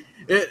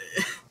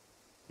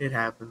 It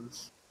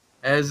happens.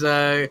 As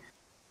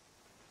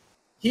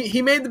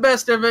he made the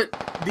best of it.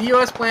 The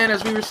U.S. plan,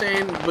 as we were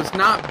saying, was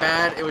not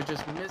bad. It was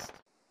just missed.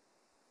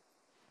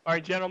 All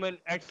right, gentlemen,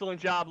 excellent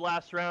job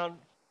last round.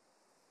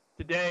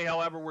 Today,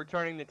 however, we're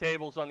turning the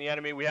tables on the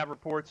enemy. We have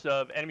reports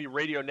of enemy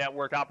radio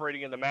network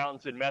operating in the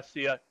mountains in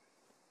Mestia.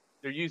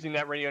 They're using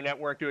that radio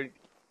network to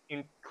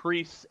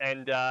increase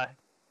and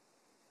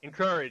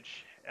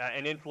encourage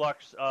an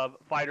influx of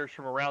fighters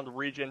from around the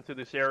region to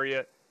this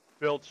area,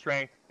 build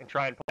strength, and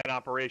try and plan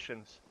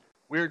operations.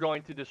 We're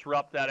going to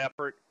disrupt that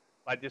effort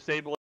by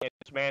disabling and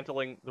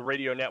dismantling the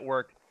radio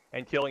network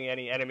and killing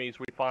any enemies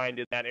we find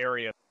in that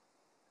area.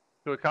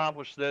 To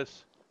accomplish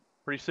this,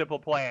 pretty simple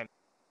plan.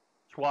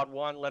 Squad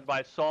 1, led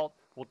by Salt,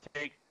 will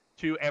take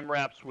 2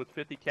 MRAPs with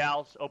 50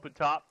 cals open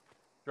top,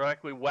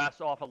 directly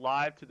west off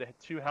Alive to the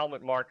 2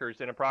 helmet markers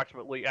in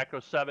approximately Echo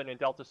 7 and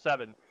Delta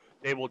 7.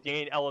 They will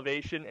gain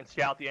elevation and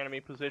scout the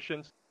enemy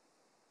positions.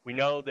 We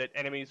know that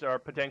enemies are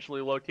potentially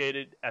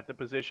located at the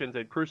positions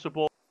at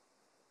Crucible,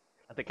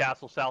 at the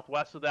castle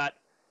southwest of that,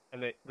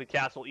 and the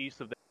castle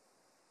east of that.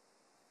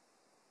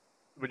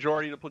 The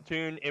majority of the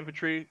platoon,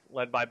 infantry,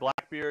 led by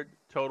Blackbeard,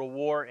 Total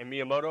War, and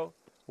Miyamoto,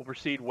 will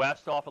proceed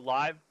west off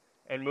Alive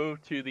and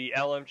move to the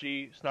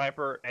LMG,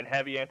 Sniper, and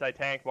Heavy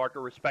Anti-Tank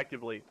marker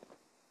respectively.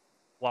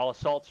 While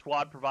Assault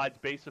Squad provides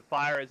base of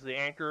fire as the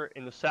anchor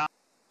in the south,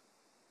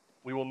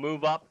 we will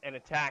move up and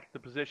attack the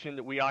position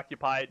that we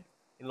occupied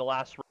in the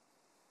last round.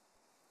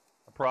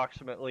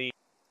 Approximately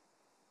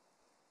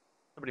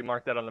Somebody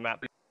mark that on the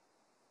map.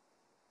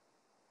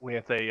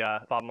 With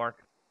a fob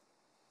mark.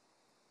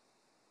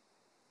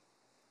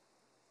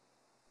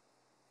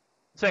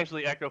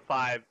 Essentially Echo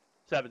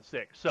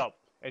 576. So,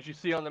 as you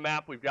see on the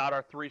map, we've got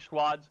our 3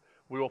 squads.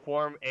 We will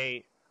form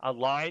a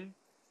line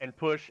and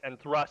push and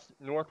thrust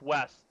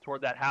northwest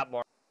toward that hab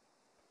mark.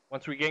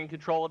 Once we gain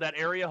control of that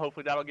area,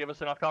 hopefully that'll give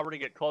us enough cover to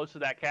get close to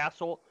that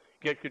castle,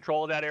 get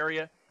control of that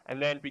area,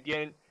 and then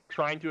begin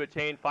trying to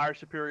attain fire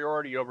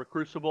superiority over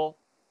Crucible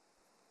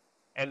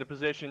and the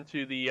position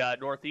to the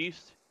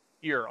northeast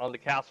here on the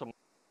castle.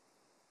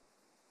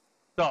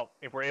 So,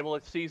 if we're able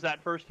to seize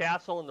that first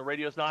castle and the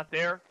radio's not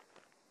there,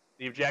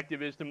 the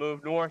objective is to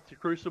move north to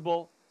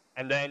Crucible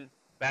and then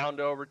bound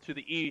over to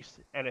the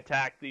east and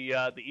attack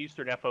the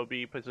eastern FOB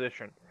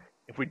position.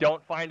 If we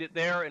don't find it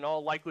there, in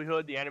all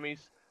likelihood, the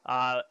enemies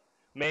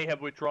may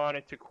have withdrawn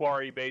it to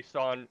Quarry based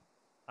on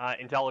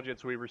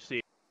intelligence we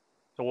received.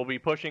 So we'll be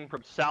pushing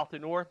from south to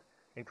north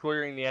and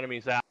clearing the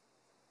enemies out.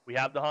 We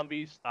have the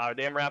Humvees,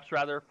 the MRAPs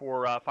rather,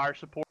 for fire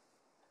support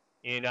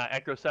in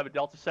Echo 7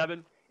 Delta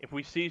 7. If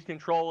we seize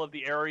control of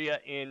the area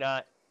in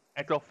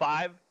Echo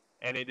 5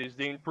 and it is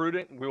deemed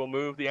prudent, we will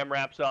move the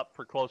MRAPs up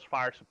for close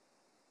fire support.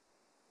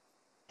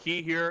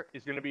 Key here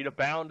is going to be to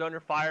bound under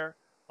fire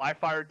by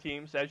fire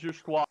teams as your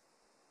squad.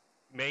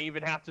 You may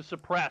even have to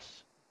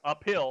suppress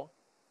uphill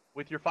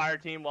with your fire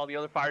team while the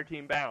other fire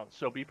team bounds.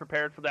 So be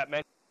prepared for that.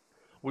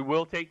 We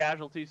will take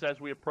casualties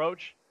as we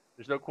approach.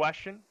 There's no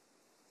question.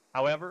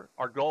 However,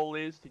 our goal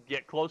is to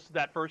get close to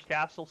that first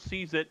castle,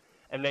 seize it,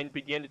 and then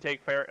begin to take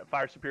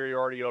fire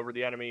superiority over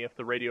the enemy if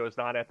the radio is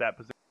not at that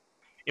position.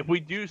 If we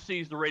do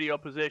seize the radio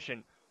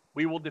position,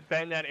 we will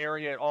defend that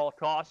area at all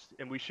costs,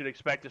 and we should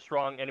expect a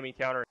strong enemy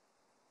counter.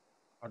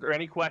 Are there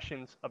any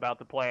questions about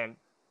the plan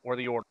or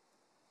the order?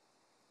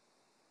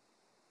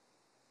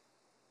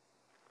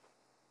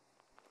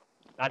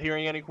 Not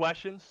hearing any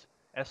questions.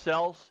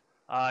 SLs,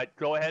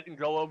 go ahead and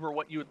go over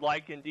what you would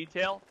like in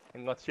detail,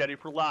 and let's get ready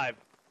for live.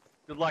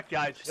 Good luck,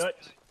 guys. Good.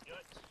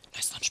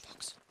 Nice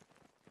lunchbox.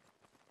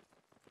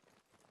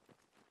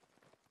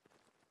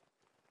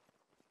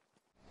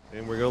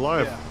 And we go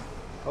live. Yeah.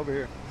 Over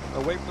here.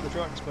 I'll wait for the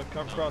trucks, but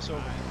come cross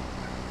over.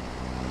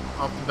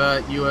 Off the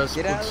bat, U.S.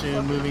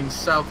 platoon moving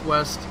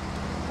southwest.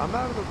 I'm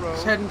out of the road.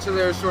 Just heading to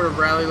their sort of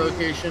rally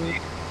location.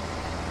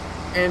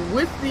 And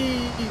with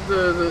the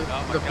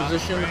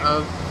position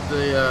of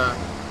the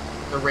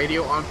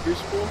radio on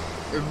Crucible,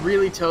 it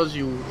really tells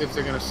you if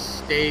they're going to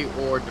stay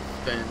or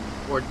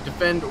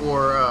defend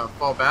or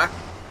fall back.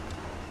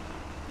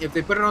 If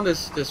they put it on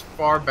this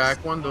far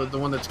back one, the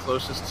one that's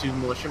closest to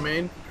Militia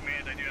Main,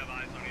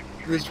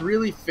 this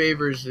really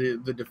favors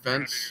the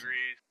defense.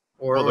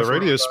 Well, the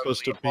radio is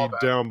supposed to be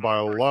down by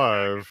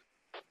alive.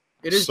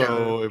 It is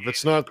so if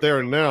it's not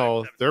there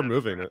now, they're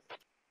moving it.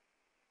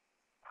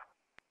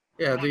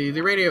 Yeah,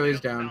 the radio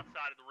is down.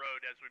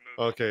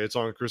 Okay, it's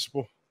on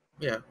Crucible?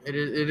 Yeah, it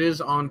is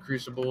on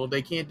Crucible.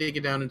 They can't take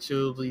it down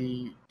until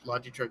the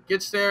Logitruck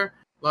gets there.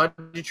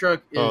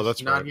 Logitruck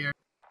is not here.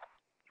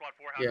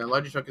 Yeah,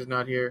 Logitruck is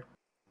not here.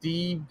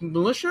 The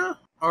militia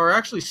are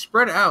actually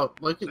spread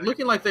out,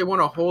 looking like they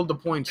want to hold the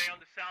points.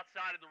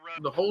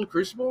 The whole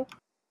Crucible?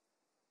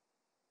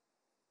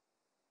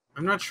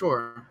 I'm not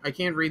sure. I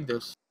can't read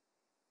this.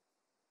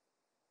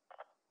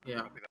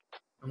 Yeah,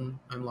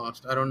 I'm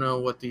lost. I don't know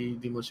what the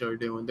militia are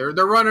doing. They're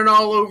running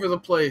all over the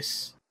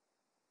place.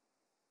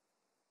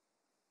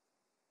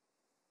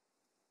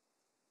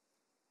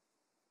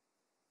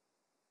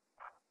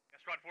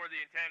 Squad 4,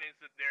 the intent is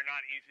that they're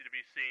not easy to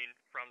be seen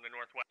from the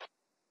northwest.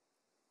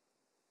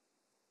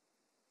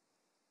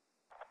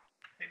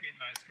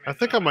 I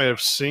think I might have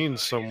seen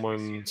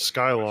someone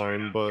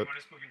skyline, but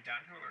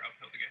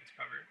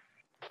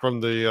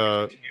from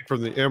the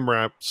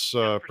MRAP's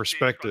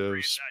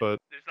perspectives, but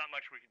there's not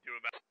much we can do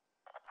about it.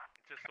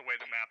 It's just the way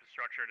the map is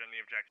structured and the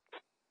objective.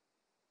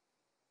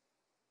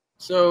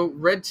 So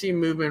red team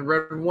movement,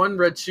 red 1,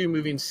 red 2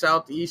 moving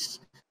southeast,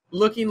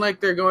 looking like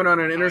they're going on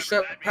an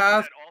intercept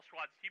path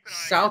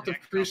south of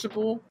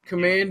Crucible.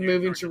 Command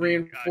moving to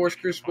reinforce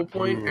Crucible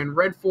Point, and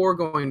red 4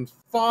 going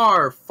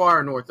far,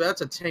 far north.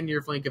 That's a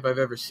 10-year flank if I've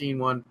ever seen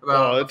one.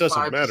 About it doesn't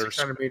 500 matter. to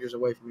 600 meters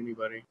away from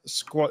anybody.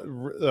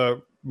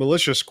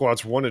 Militia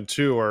squads 1 and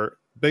 2 are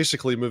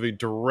basically moving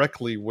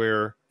directly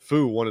where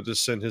Fu wanted to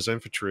send his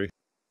infantry.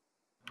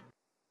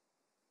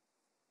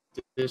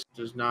 This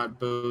does not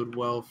bode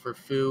well for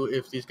Fu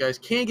if these guys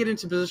can't get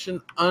into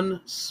position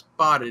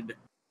unspotted.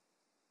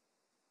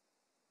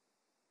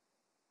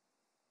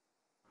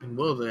 And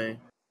will they?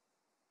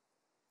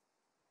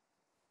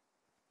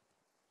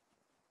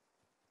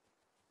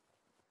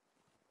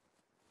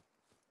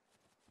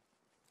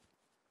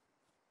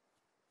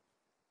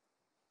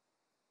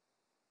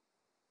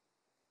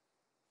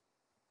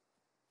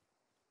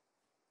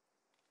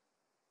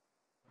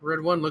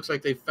 Red 1 looks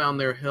like they found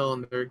their hill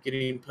and they're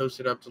getting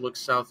posted up to look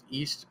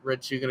southeast.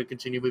 Red 2 going to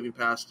continue moving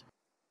past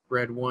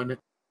Red 1 a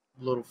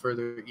little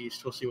further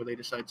east. We'll see where they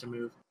decide to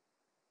move.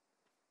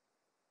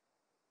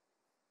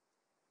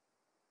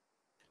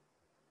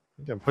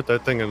 You can put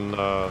that thing in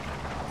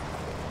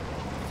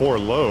 4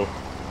 low.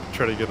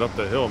 try to get up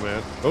the hill,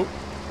 man. Oh.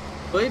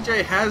 Blade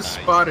J has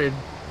spotted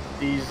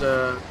these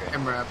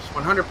MRAPs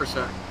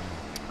 100%.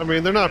 I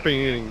mean, they're not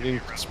being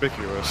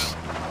inconspicuous.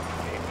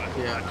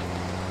 Yeah.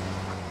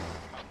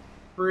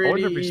 I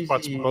wonder if he Pretty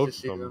spots easy both to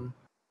see of them.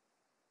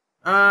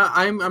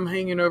 them. I'm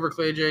hanging over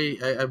Clay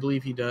J. I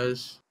believe he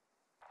does.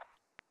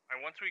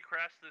 And once we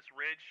cross this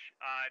ridge,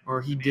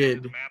 Or he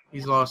did.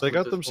 He's lost. They at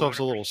got this themselves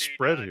point. a little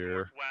spread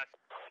here. Northwest,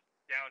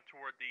 down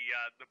toward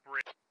the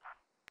bridge,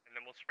 and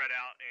then we'll spread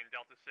out in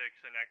Delta 6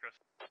 and Echo.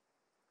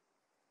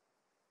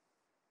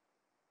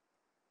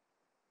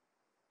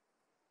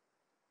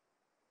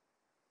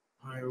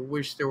 I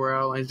wish there were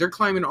outlines. They're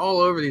climbing all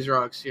over these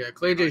rocks. Yeah,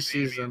 Clay J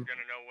sees them.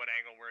 Gonna know what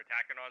angle we're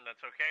attacking on.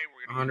 That's okay.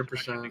 We're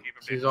 100%.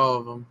 Sees all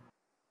of them.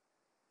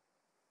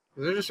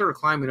 They're just sort of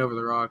climbing over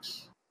the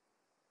rocks.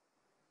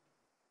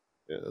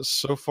 Yeah,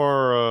 so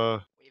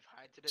far,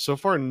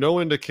 no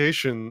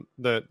indication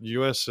that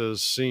U.S.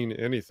 has seen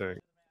anything.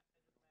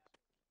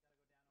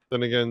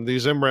 Then again,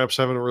 these MRAPs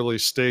haven't really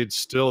stayed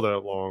still that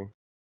long.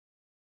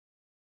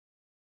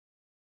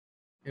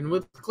 And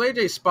with Clay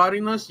J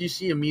spotting us, you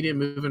see immediate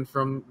movement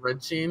from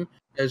Red Team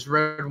as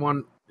Red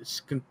 1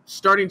 is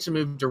starting to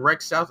move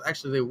direct south.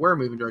 Actually, they were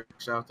moving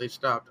direct south. They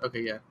stopped. Okay,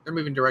 yeah. They're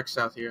moving direct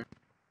south here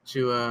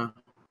to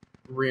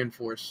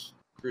reinforce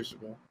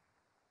Crucible.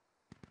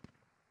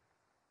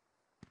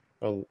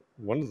 Well,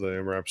 one of the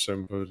MRAPs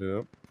inputted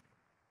up.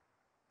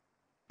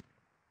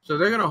 So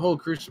they're going to hold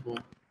Crucible.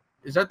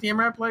 Is that the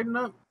MRAP lighting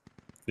up?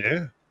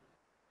 Yeah.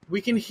 We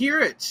can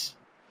hear it.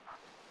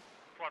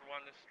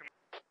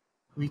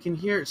 We can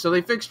hear it. So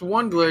they fixed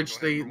one glitch,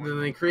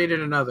 then they created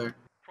another.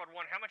 Squad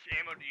 1, how much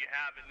ammo do you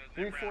have in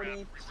this?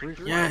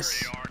 340.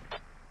 Yes.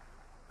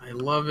 I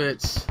love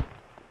it.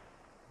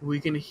 We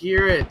can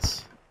hear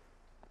it.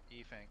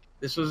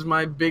 This was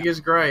my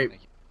biggest gripe.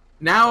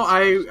 Now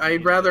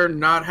I'd rather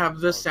not have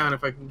this sound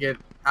if I can get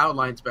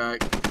outlines back.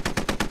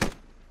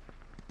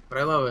 But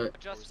I love it.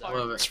 I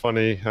love It's it.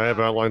 funny. I have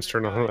outlines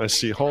turned on. I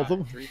see all of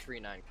them.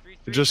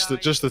 Just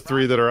the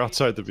three that are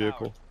outside the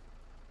vehicle.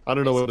 I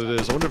don't know what it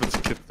is. I wonder if it's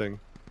a kit thing.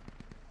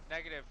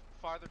 Negative.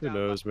 Farther Who down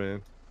knows,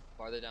 man?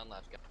 Farther down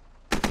left, guys.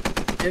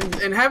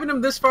 And having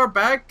him this far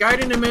back,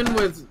 guiding him in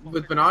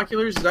with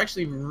binoculars is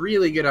actually a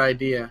really good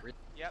idea.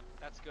 Yep,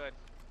 that's good.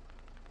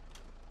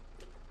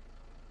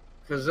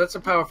 Because that's a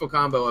powerful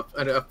combo.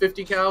 A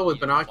 50 cal with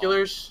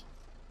binoculars.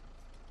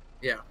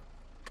 Yeah.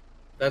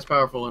 That's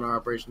powerful in our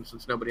operation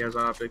since nobody has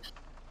optics.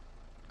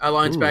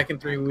 Outlines back in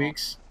 3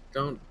 weeks.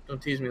 Don't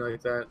tease me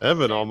like that.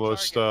 Evan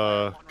almost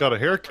got a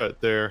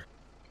haircut there.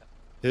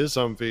 His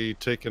Humvee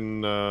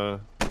taking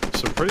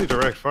some pretty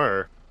direct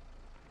fire.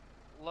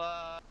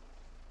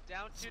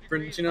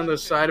 Sprinting on the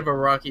side of a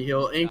rocky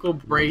hill. Ankle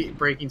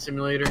braking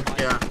simulator.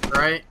 Yeah,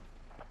 right?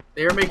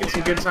 They are making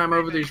some good time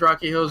over these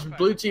rocky hills.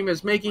 Blue team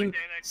is making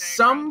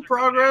some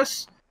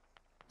progress.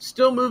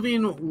 Still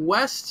moving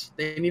west.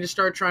 They need to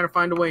start trying to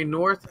find a way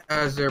north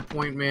as their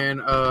point man.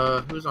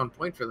 Who's on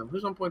point for them?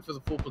 Who's on point for the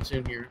full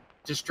platoon here?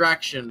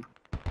 Distraction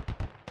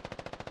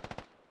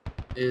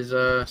is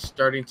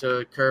starting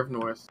to curve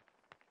north.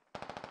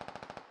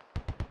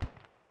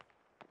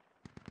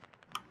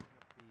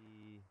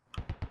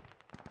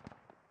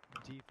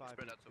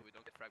 Spread out so we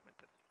don't get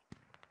fragmented.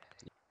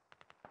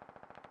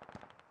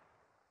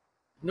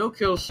 No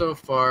kills so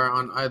far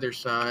on either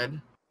side.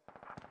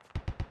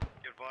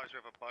 You advise we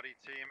have a buddy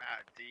team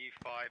at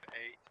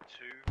D582.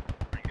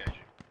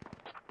 Engaging.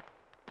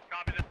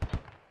 Copy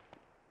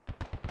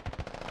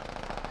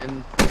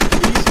And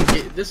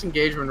this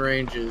engagement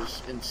range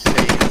is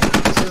insane.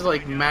 This is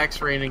like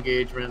max range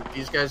engagement.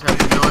 These guys have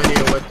no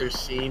idea what they're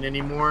seeing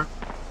anymore.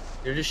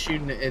 They're just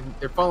shooting it.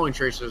 They're following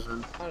tracers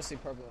in. Honestly,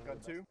 purple. Gun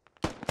 2.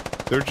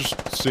 They're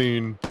just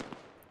seeing.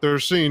 They're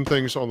seeing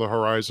things on the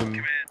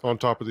horizon on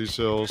top of these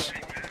hills.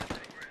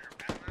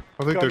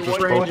 I think they're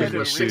just hoping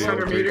to see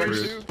 600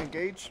 meters.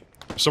 Engage.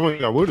 Someone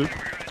got wounded.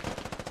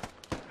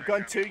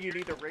 Gun 2, you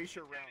need to raise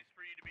your round.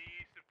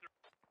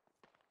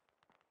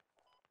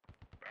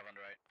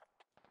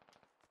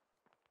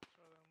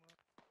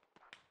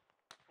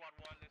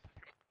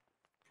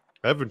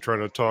 Evan trying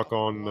to talk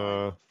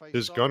on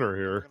his gunner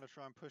here. We're going to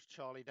try and push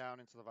Charlie down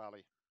into the valley.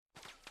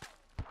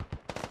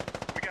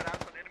 We got out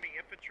on enemy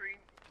infantry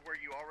where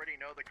you already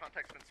know the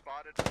contact's been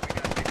spotted. We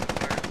got base of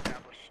fire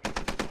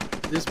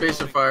established. This base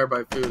of fire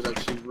by Fu is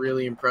actually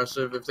really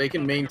impressive. If they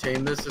can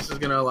maintain this, this is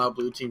going to allow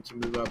blue team to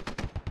move up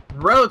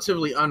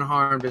relatively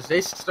unharmed as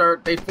they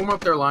form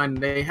up their line.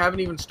 They haven't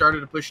even started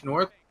to push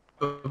north.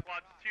 But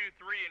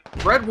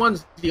Red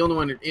 1's the only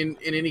one in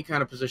any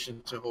kind of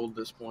position to hold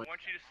this point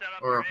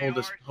or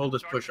hold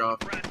this push off.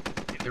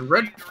 And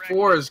Red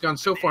 4 has gone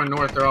so far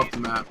north they're off the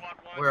map.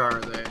 Where are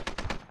they?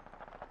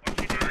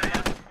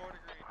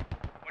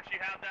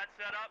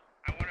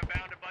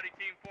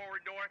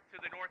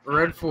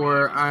 Red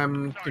 4,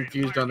 I'm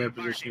confused on their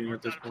positioning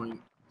at this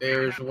point.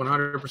 There's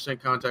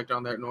 100% contact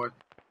on that north.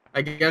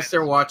 I guess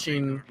they're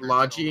watching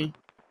Logi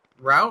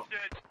route,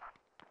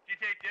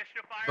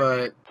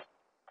 but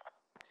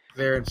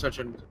they're in such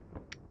an...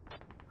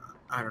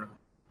 I don't know.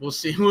 We'll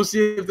see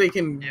if they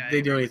can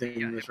they do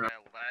anything in this round.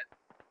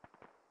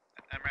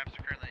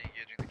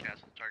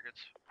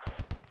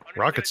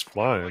 Rockets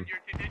flying. You're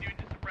continuing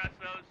to suppress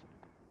those.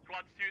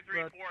 Squads 2,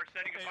 3, 4,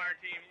 sending a fire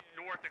team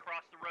north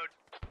across the road.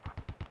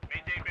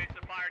 Maintain base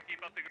of fire,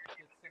 keep up the...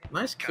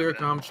 Nice clear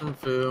comms from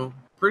Fu.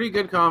 Pretty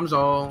good comms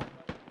all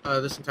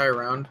this entire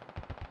round.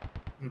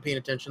 I'm paying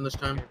attention this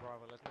time.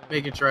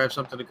 Making sure I have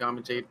something to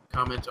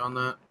comment on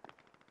that.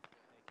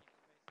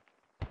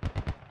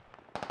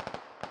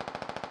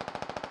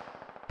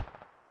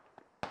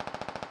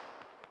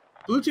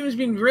 Blue team has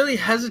been really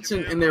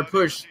hesitant in their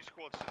push.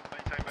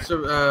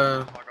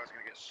 So,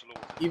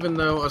 even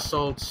though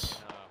Assault's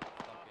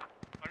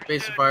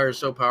base of fire is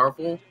so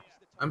powerful,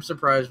 I'm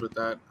surprised with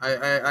that.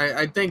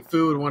 I think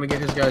Fu would want to get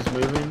his guys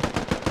moving.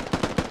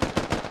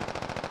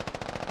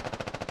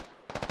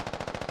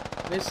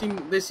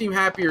 They seem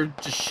happier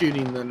just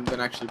shooting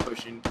than actually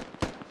pushing.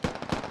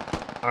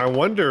 I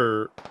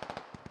wonder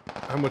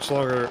how much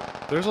longer.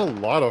 There's a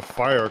lot of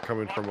fire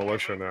coming from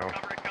militia now.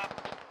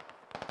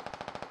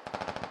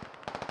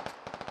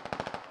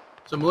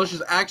 So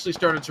militia's actually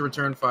started to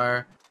return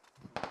fire.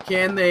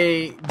 Can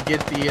they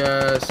get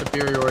the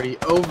superiority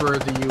over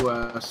the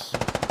U.S.?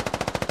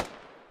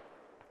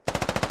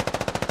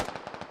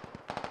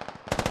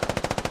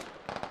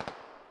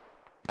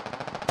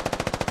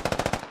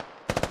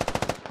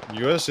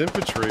 U.S.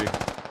 infantry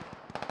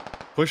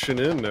pushing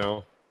in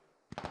now.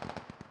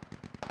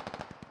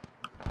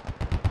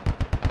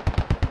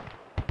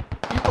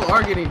 People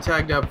are getting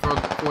tagged up for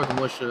the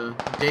militia.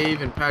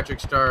 Dave and Patrick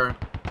Starr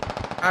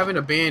having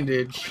a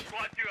bandage,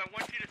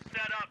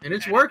 and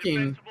it's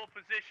working.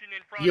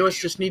 The U.S.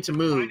 just need to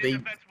move.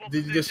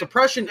 The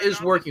suppression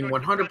is working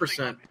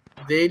 100%.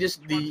 The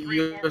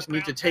U.S.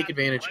 need to take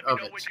advantage of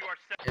it,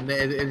 and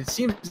it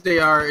seems they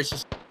are. It's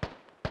just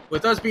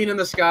with us being in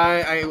the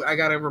sky, I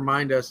gotta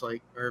remind us,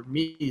 like, or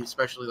me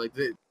especially, like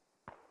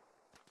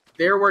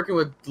they're working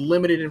with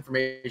limited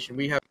information.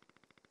 We have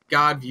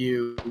God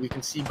view. We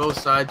can see both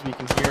sides. We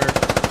can hear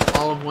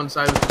all of one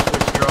side. We can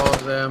switch hear all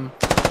of them.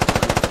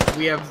 Like,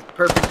 we have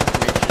perfect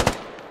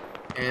information,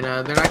 and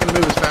they're not gonna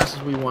move as fast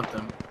as we want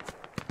them,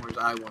 or as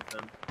I want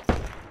them.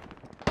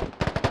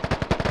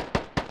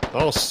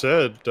 All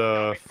said,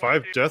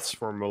 5 deaths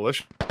for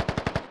militia.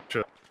 We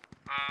are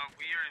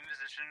in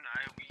position.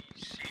 We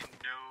see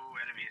no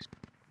enemies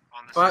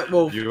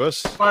on the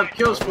U.S. 5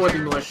 kills for the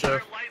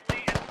militia.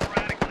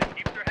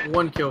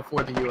 1 kill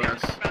for the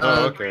U.S.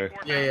 Oh, okay.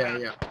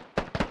 Yeah.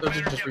 Those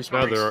are just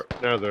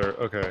respawns. Now they're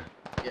okay.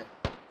 Yeah.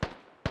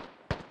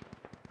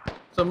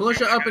 So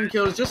militia up in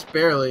kills just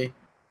barely.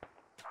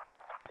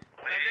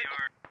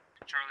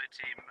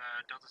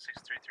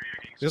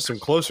 Just some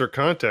closer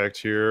contact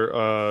here.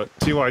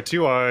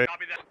 TY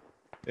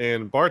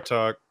and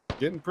Bartok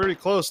getting pretty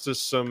close to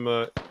some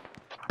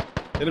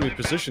enemy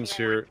positions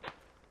here.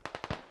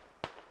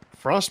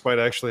 Frost might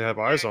actually have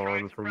eyes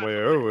on from way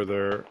over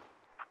there.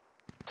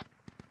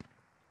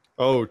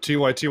 Oh,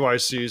 TY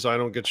sees I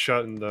don't get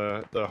shot in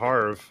the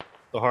Harv.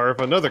 The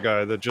Harv, another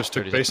guy that just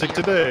took basic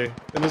today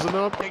and isn't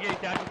up.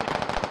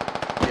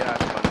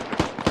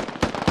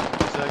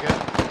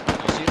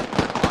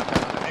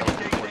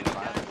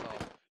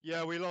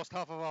 Yeah, we lost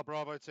half of our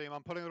Bravo team.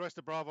 I'm pulling the rest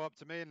of Bravo up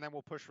to me, and then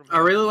we'll push from I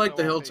really like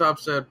the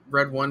hilltops that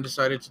Red 1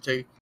 decided to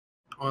take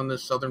on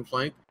this southern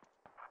flank.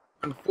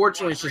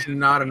 Unfortunately, it's just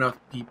not enough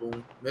people.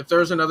 If there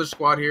was another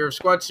squad here, if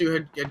Squad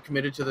 2 had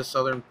committed to the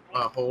southern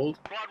hold,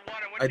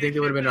 I think they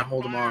would have been to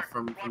hold them off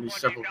from these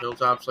several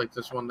hilltops, like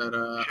this one that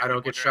I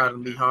don't get shot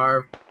in Lee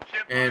Harv,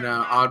 and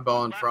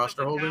Oddball and Frost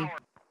are holding.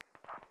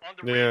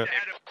 Yeah,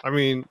 I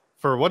mean,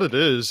 for what it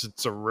is,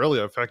 it's a really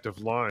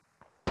effective line,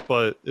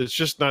 but it's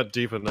just not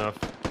deep enough.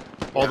 Yeah.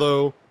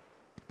 Although,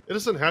 it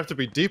doesn't have to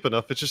be deep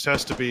enough, it just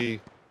has to be...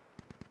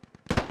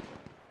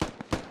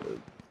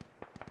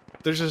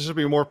 There just has to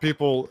be more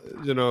people,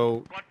 you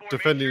know,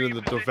 defending in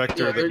the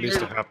vector that needs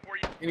to happen.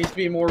 It needs to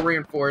be more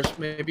reinforced,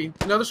 maybe.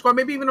 Another squad,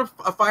 maybe even a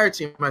fire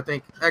team, I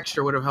think.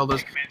 Extra would have held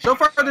us. So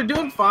far, they're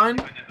doing fine.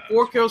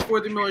 4 kills for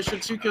the militia,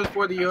 2 kills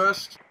for the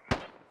U.S.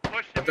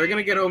 But they're going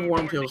to get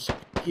overwhelmed kills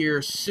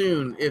here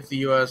soon if the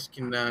U.S.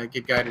 can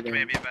get guided in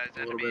a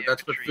little bit.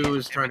 That's what Fu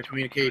is trying to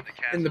communicate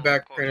in the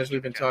background as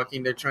we've been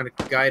talking. They're trying to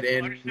guide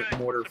in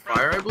mortar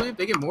fire, I believe.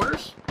 They get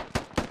mortars?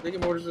 They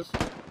get mortars?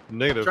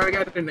 Negative. Try to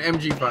guide in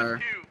MG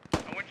fire.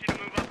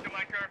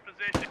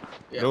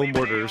 Yeah. No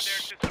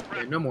mortars.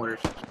 Yeah, no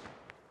mortars.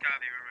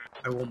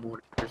 I want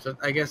mortars.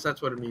 I guess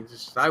that's what it means.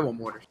 It's just, I want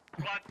mortars.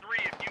 Squad 3,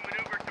 if you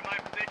maneuver to my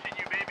position,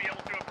 you may be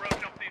able to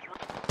approach up these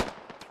roads.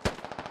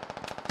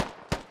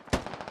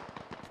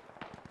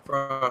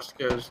 Frost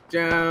goes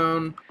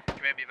down.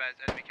 Command be advised,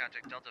 enemy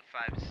contact Delta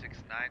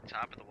 569,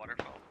 top of the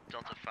waterfall.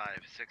 Delta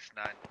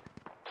 569.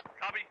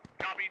 Copy,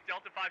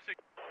 Delta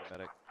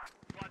 569.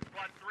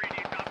 Squad 3, do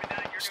you copy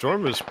that?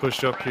 Storm is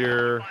pushed up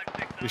here.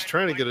 He's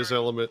trying to get his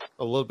element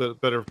a little bit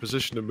better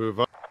position to move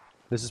up.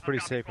 This is pretty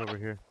safe over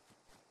here.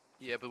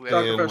 Yeah, but we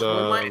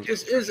have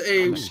this is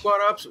a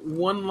Squad Ops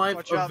 1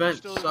 Life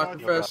event,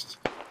 Soccerfest.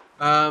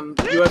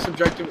 U.S.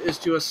 objective is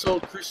to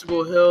assault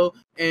Crucible Hill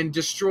and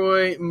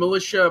destroy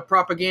militia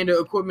propaganda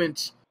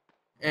equipment,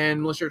 and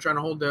militia are trying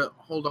to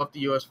hold off the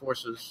U.S.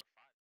 forces.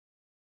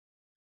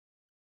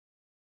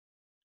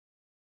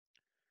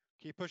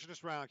 Keep pushing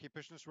us round. Keep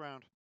pushing us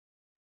round.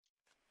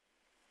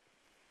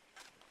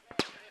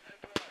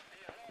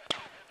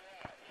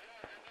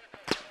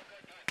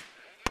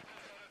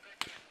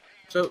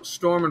 So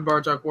Storm and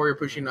Bartok Warrior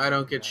pushing. I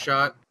don't get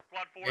shot,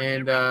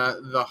 and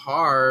the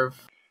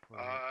Harv.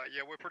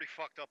 Yeah, we're pretty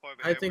fucked up over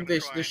I think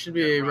this should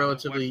be a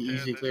relatively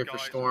easy clear for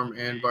Storm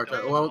and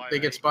Bartok. Well, they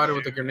get spotted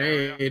with a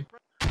grenade.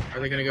 Are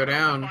they gonna go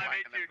down?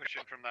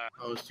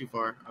 Oh, it's too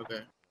far.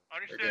 Okay.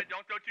 Understood.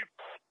 Don't go too.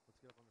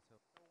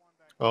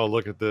 Oh,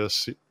 look at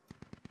this.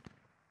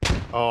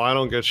 Oh, I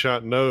don't get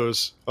shot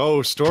nose.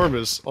 Oh, Storm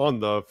is on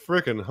the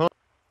frickin' hunt.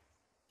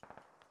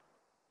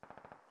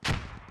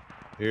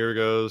 Here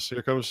goes.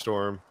 Here comes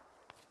Storm.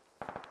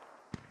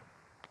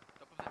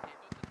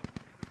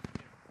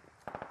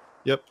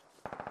 Yep.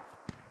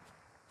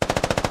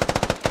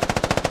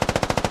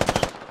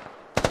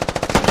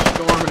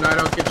 Storm and I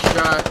don't get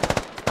shot.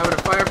 Having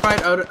a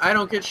firefight. I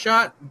don't get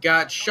shot.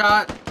 Got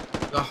shot.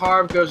 The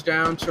Harv goes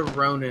down to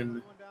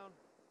Ronin.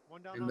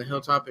 And the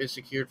hilltop is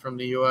secured from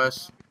the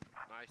U.S.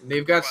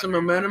 They've got some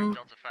momentum.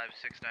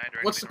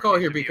 What's the call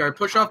here, B-Card?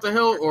 Push off the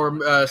hill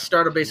or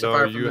start a base of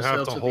fire from this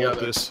hill to the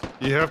other?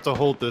 You have to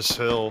hold this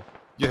hill.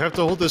 You have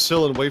to hold this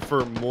hill and wait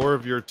for more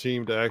of your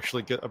team to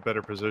actually get a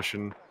better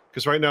position.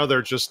 Because right now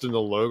they're just in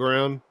the low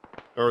ground,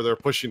 or they're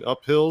pushing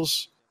up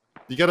hills.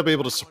 You got to be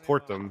able to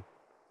support them.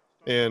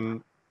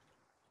 And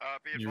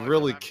you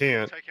really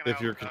can't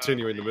if you're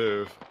continuing to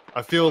move.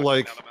 I feel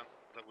like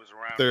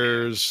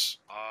there's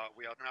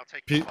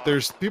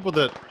people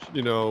that,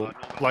 you know,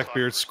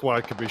 Blackbeard's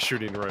squad could be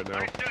shooting right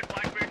now.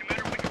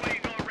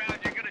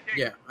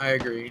 Yeah, I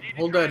agree.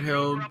 Hold that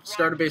hill,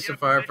 start a base of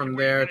fire from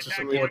there to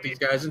support these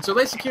guys until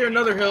they secure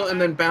another hill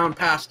and then bound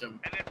past them.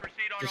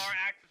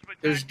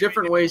 There's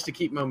different ways to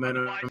keep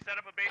momentum,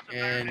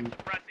 and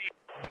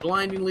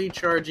blindingly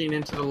charging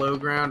into the low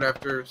ground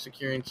after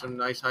securing some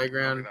nice high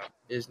ground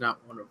is not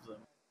one of them.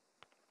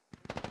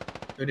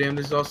 So damn,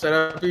 this is all set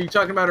up. Are you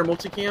talking about our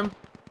multicam?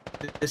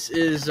 This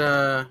is,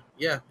 yeah,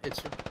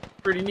 it's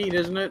pretty neat,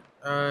 isn't it?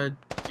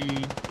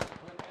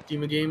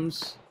 Dima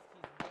Games.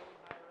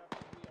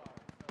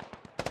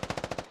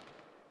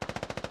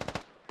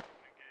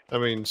 I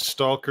mean,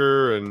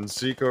 Stalker and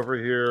Zeke over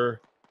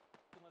here,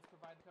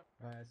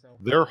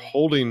 they're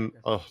holding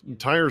an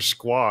entire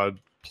squad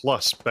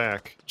plus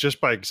back just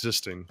by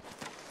existing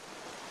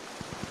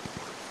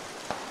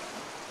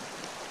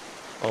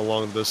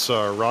along this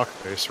rock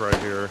face right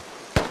here.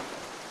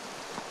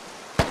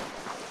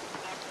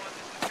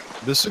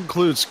 This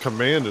includes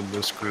command in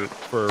this group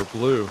for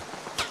blue,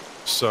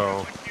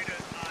 so...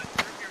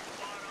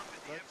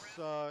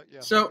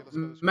 So,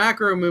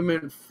 macro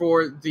movement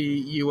for the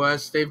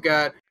U.S., they've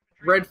got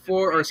blue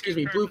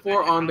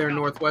 4 on their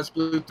northwest,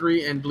 blue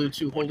 3 and blue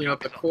 2 holding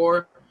up the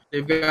core.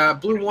 They've got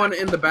blue 1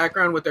 in the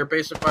background with their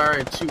base of fire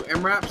and 2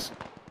 MRAPs.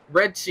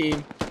 Red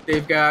team,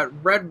 they've got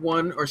red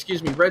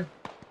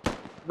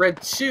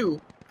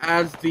 2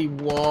 as the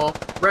wall.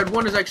 Red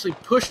 1 is actually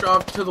pushed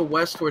off to the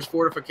west towards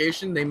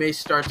fortification. They may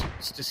start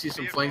to see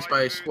some flanks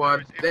by a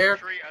squad there.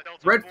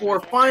 Red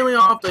 4 finally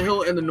off the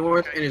hill in the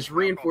north and is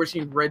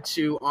reinforcing Red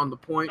 2 on the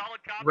point.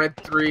 Red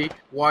 3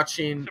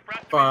 watching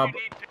Fob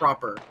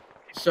proper.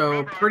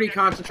 So pretty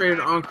concentrated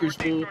on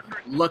Crucible.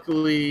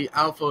 Luckily,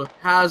 Alpha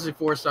has the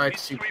foresight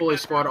to pull a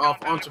squad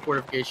off onto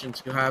fortifications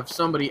to have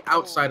somebody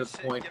outside of the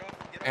point,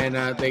 and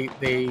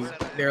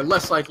they're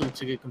less likely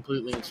to get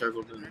completely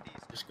encircled and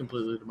just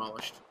completely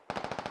demolished.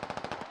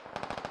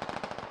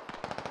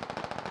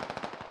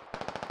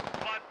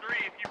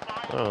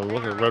 Oh,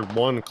 look at Red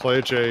 1.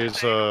 Clay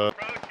J's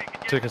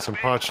taking some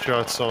pot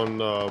shots on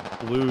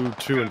blue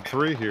 2 and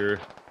 3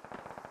 here.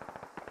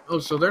 Oh,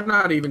 so they're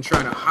not even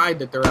trying to hide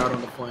that they're out on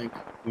the flank.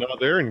 No,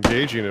 they're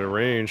engaging at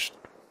range.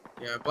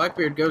 Yeah,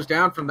 Blackbeard goes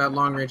down from that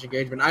long-range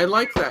engagement. I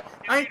like that.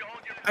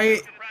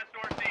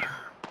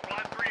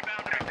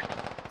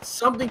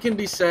 Something can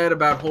be said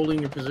about holding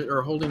your position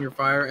or holding your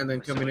fire and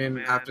then coming in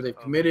after they've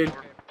committed.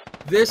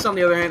 This, on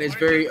the other hand, is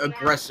very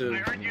aggressive,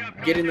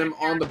 getting them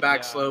on the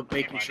back slope,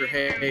 making sure,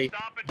 hey,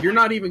 you're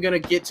not even going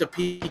to get to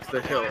peak the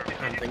hill,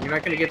 kind of thing. You're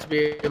not going to get to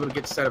be able to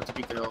get set up to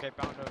peak the hill.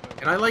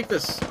 And I like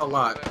this a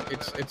lot.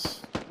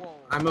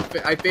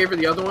 I favor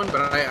the other one,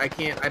 but I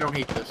don't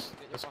hate this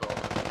call.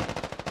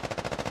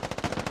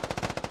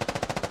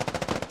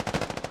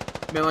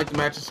 I like the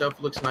match itself.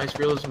 It looks nice.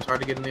 Realism's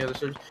hard to get in the other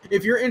servers.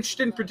 If you're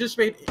interested in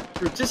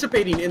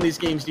participating in these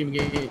games,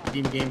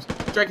 Dima Games,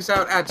 check us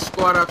out at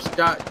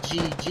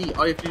squadops.gg.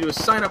 All you have to do is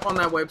sign up on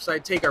that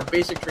website, take our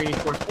basic training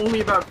course,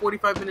 only about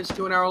 45 minutes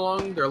to an hour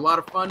long. They're a lot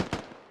of fun.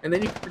 And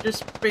then you can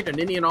participate in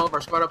any and all of our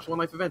Squad Ops One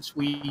Life events.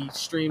 We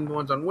stream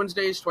ones on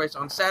Wednesdays, twice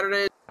on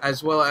Saturdays,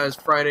 as well as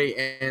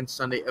Friday and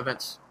Sunday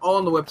events. All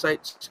on the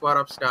website,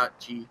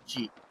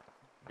 squadops.gg.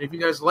 If you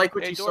guys like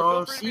what you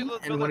see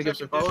and want to give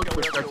us a follow,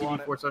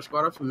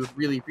 twitch.tv/squadops, we would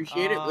really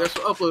appreciate it. We also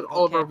upload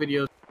all of our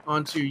videos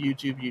onto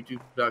YouTube,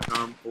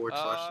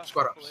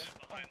 youtube.com/squadops.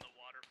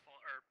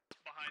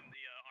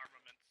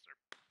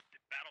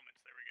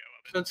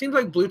 So it seems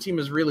like blue team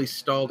is really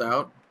stalled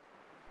out.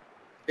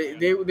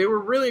 They were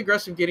really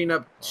aggressive getting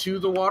up to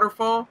the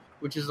waterfall,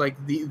 which is like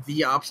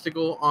the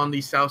obstacle on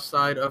the south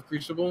side of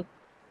Crucible,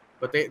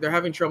 but they're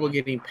having trouble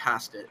getting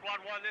past it.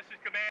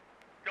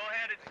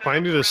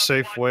 Finding a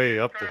safe way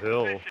up the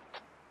hill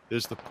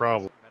is the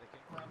problem.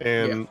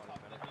 And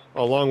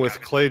along with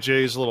Clay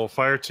J's little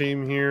fire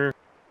team here,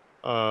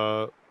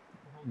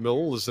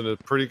 Mill is in a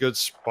pretty good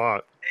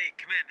spot. Hey,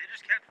 command, they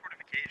just kept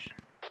fortification.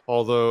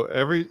 Although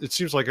it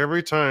seems like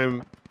every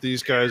time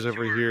these guys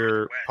over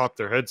here pop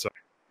their heads up,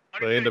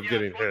 they end up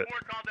getting hit.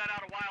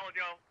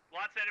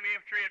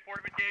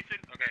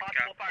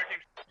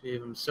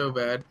 Dave, I'm so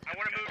bad.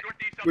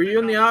 Were you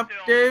in the op,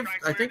 Dave?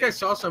 I think I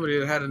saw somebody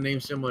that had a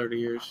name similar to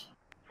yours.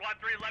 Squad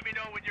 3, let me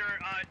know when your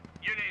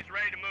unit is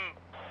ready to move.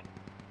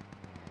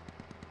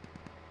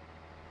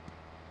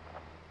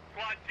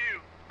 Squad 2,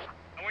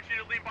 I want you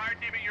to leave fire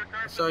team at your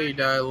current I saw you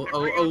die a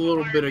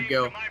little bit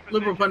ago.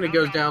 Liberal Pundit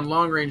goes down,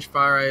 long range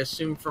fire, I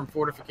assume from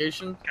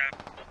fortification?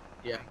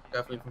 Yeah,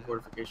 definitely from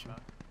fortification.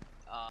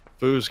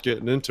 Foo's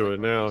getting into it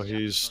now.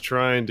 He's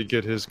trying to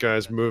get his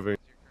guys moving.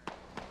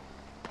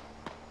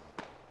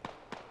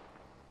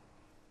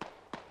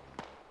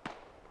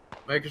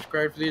 Mike is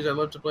required for these. I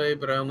love to play,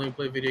 but I only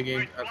play video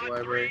games at the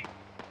library.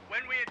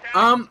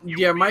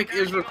 Yeah, Mike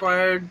is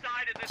required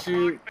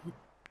to.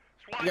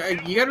 Yeah,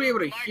 you gotta be able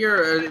to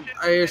hear.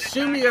 I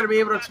assume you gotta be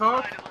able to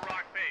talk.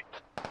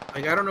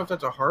 Like, I don't know if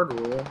that's a hard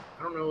rule.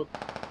 I don't know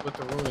what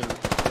the rule is.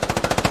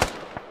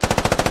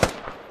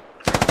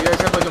 You guys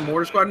have like a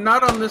mortar squad?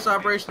 Not on this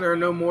operation. There are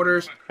no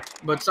mortars,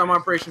 but some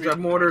operations have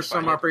mortars.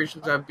 Some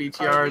operations have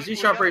BTRs.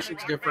 Each operation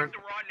is different,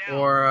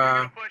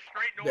 or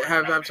they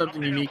have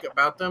something unique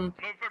about them.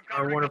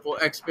 Our wonderful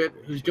Xbit,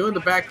 who's doing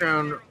the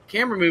background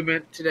camera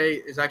movement today,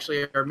 is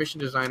actually our mission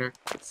designer.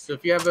 So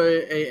if you have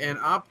an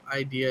op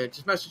idea,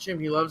 just message him.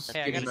 He loves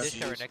getting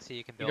messages.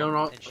 He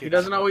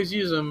doesn't always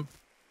use them,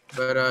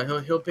 but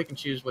he'll pick and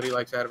choose what he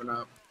likes out of an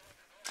op.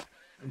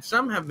 And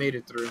some have made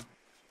it through.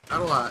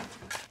 Not a lot.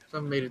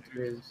 Some made it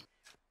through his.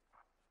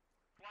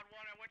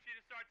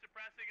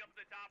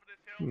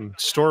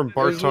 Storm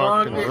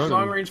Bartok and Ronan.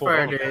 Long range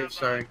fire, Dave.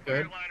 Sorry,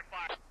 good.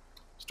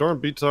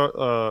 Storm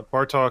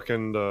Bartok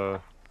and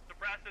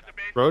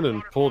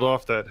Ronan pulled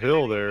off that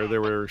hill there. They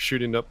were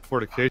shooting up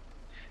fortification.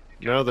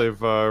 Now they've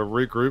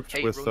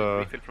regrouped with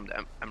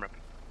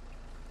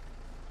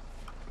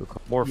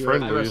more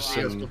friendlies.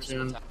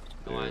 And,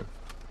 yeah.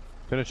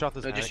 Finish off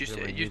this.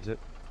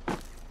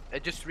 I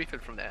just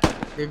refilled from there.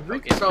 They've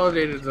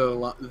reconsolidated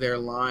their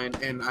line,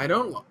 and I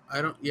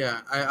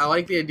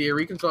like the idea.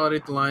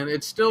 Reconsolidate the line.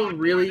 It's still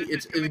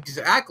it's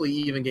exactly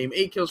even game.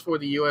 8 kills for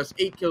the U.S.,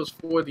 8 kills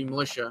for the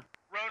militia.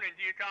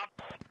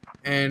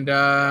 And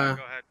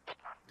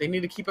they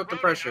need to keep up the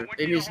pressure.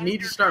 They just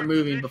need to start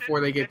moving before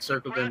they get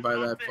circled in by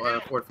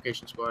that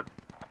fortification squad.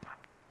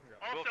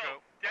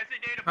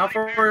 How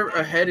far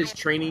ahead is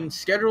training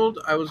scheduled?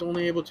 I was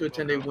only able to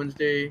attend a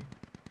Wednesday.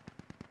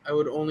 I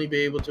would only be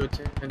able to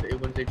attend a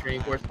Wednesday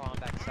training course. They're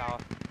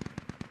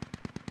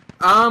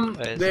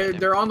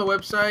on the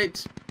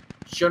website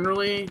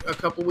generally a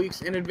couple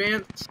weeks in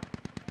advance.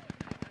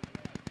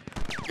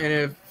 And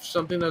if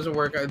something doesn't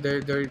work,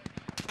 you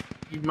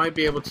might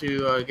be able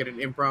to get an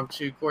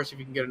impromptu course if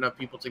you can get enough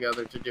people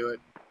together to do it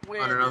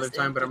on another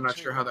time, but I'm not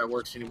sure how that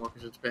works anymore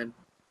because it's been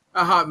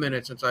a hot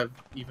minute since I've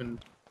even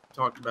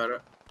talked about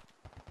it.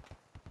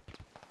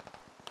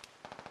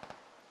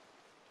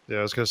 Yeah,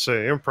 I was gonna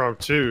say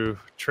impromptu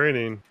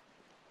training.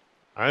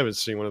 I haven't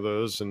seen one of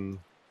those in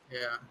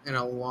in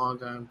a long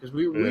time because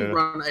we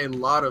run a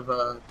lot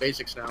of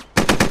basics now.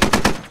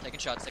 Second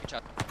shot.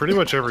 Pretty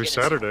much every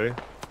Saturday.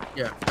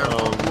 Yeah,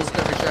 almost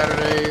every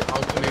Saturday,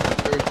 alternating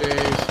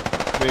Thursdays.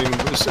 I mean,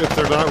 if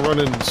they're not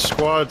running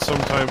squad,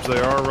 sometimes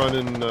they are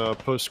running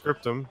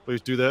postscriptum.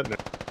 Please do that now.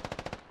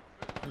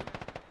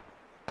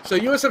 So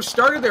US have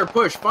started their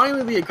push.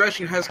 Finally, the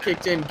aggression has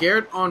kicked in.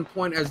 Garrett on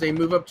point as they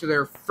move up to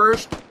their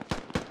first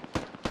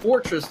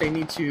fortress they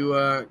need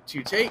to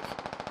take,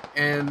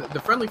 and the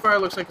friendly fire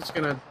looks like it's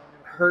gonna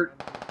hurt,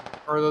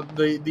 or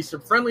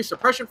the friendly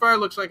suppression fire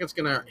looks like it's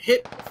gonna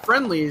hit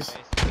friendlies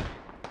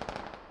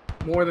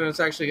more than it's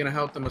actually gonna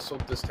help them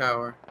assault this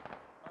tower.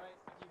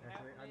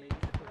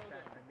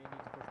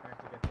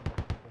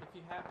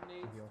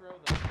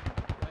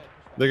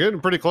 They're getting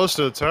pretty close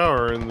to the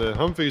tower, and the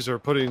Humvees are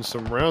putting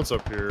some rounds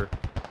up here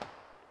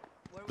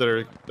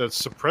that's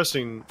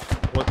suppressing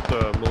what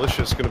the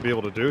militia is going to be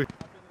able to do.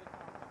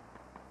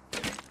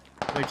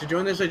 Wait, to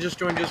join this, I just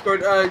joined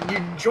Discord. You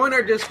join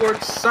our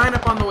Discord, sign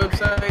up on the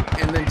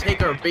website, and then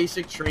take our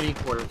basic training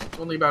course. It's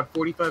only about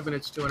 45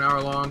 minutes to an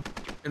hour long,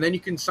 and then you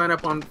can sign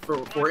up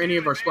for any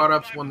of our Squad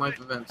Ops One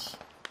Life events.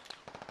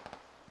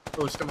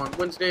 Post them on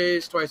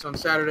Wednesdays, twice on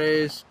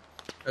Saturdays,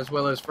 as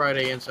well as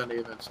Friday and Sunday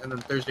events, and then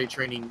Thursday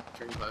training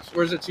class.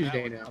 Or is it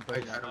Tuesday now? I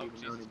don't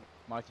even know anymore.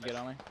 Mike, you get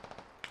on me?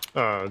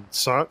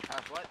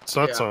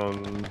 Sot's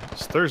on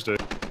Thursday.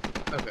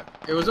 Okay.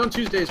 It was on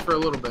Tuesdays for a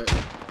little bit.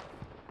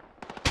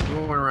 We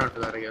won't around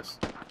for that, I guess.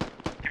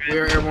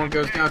 Where everyone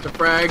goes down to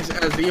frags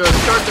as the US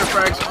start their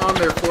frags on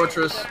their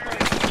fortress.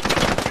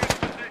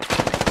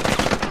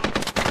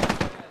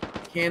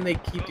 Can they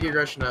keep the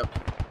aggression up?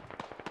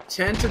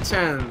 10 to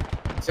 10,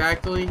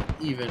 exactly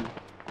even,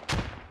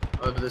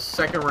 of the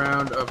second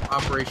round of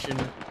Operation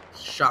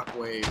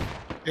Shockwave.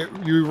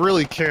 You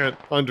really can't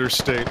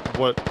understate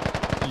what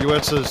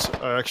U.S. has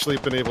actually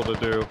been able to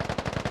do.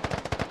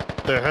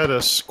 They had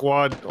a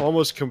squad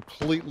almost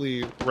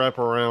completely wrap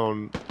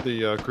around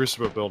the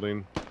Crucible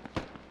building.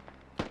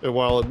 And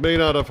while it may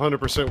not have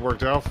 100%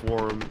 worked out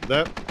for them,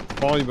 that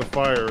volume of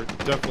fire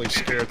definitely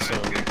scared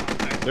some.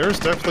 There's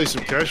definitely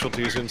some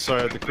casualties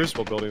inside the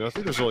Crucible building. I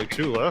think there's only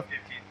 2 left.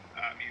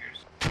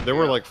 There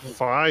were like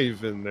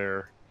 5 in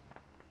there.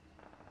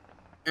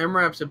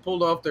 MRAPs have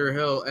pulled off their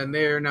hill, and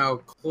they are now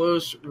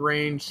close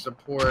range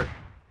support,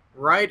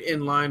 right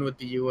in line with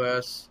the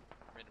U.S.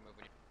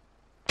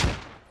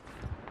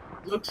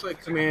 Looks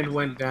like Command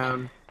went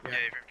down. Yeah,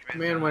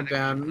 Command went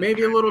down.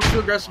 Maybe a little too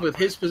aggressive with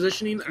his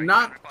positioning.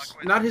 Not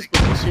his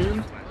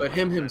platoon, but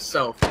him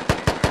himself.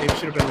 They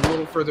should have been a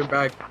little further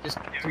back just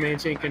to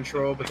maintain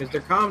control because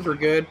their comms were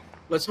good.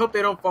 Let's hope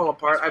they don't fall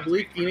apart. I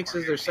believe Phoenix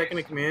is their second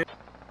in command.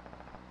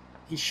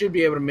 He should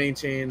be able to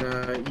maintain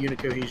unit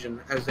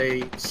cohesion as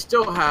they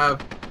still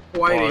have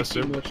quite a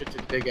team militia to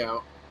dig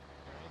out.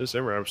 This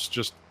MRAP's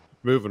just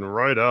moving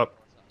right up.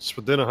 It's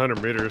within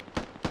 100 meters.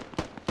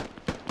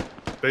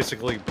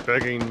 Basically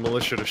begging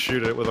militia to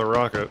shoot it with a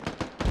rocket.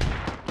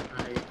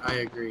 I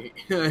agree.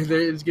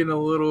 It's getting a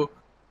little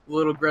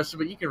aggressive,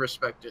 but you can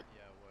respect it.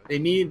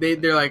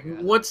 They're like,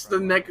 what's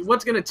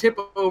gonna tip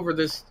over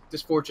this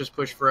fortress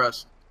push for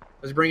us?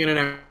 Let's bring in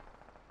an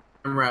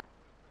MRAP.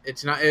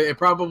 It's not. It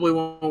probably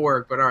won't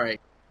work, but all right,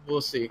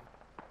 we'll see.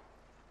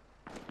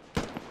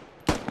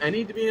 I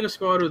need to be in a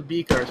squad with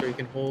B-car so he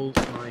can hold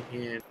my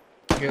hand.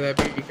 You hear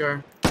that,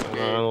 B-car? I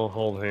don't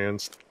hold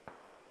hands.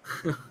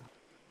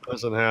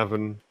 Doesn't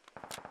happen.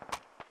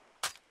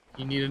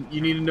 You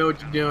need to know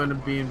what you're doing to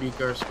be in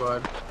B-car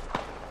squad.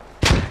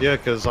 Yeah,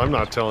 because I'm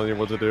not telling you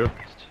what to do.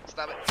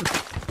 Stop it.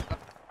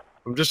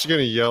 I'm just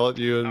gonna yell at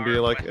you and be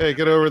like, "Hey,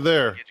 get over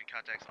there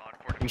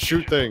and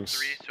shoot things."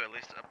 So at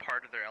least a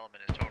part of their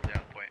element is totally on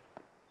point.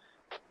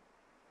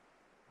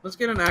 Let's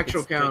get an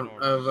actual count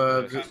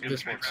of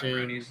this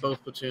platoon,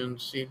 both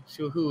platoons. See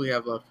who we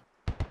have left.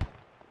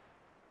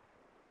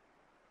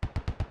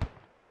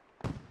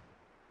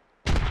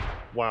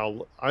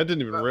 Wow, I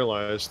didn't even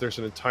realize there's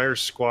an entire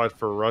squad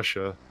for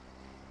Russia,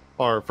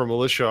 or for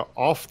militia,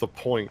 off the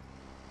point.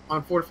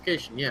 On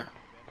fortification, yeah.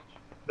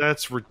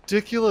 That's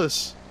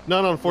ridiculous.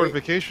 Not on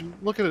fortification.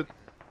 Look at it.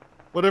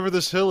 Whatever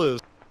this hill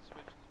is.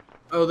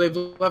 Oh, they've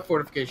left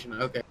fortification.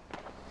 Okay.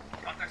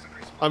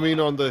 I mean,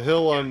 on the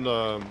hill on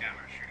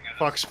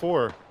Fox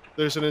 4,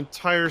 there's an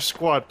entire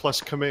squad plus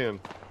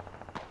command.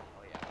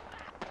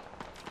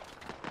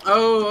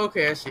 Oh,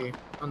 okay, I see.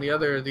 On the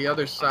other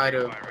side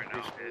of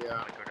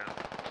yeah.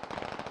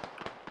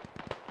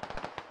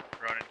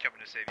 Ronan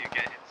coming to save you.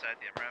 Get inside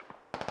the MRAP.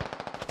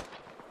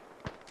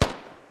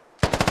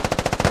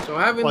 So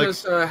having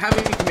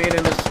having command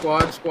in this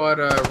squad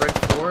Red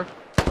 4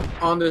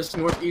 on this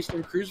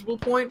northeastern crucible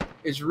point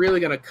is really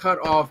going to cut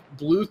off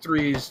Blue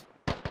 3's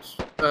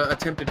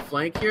attempted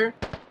flank here.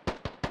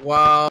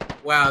 Wow,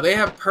 they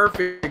have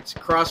perfect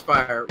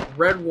crossfire.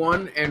 Red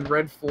 1 and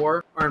Red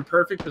 4 are in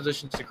perfect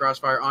positions to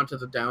crossfire onto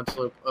the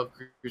downslope of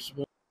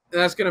Crucible. And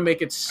that's going to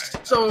make it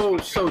so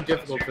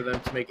difficult for them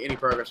to make any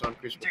progress on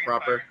Crucible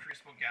proper.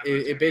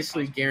 It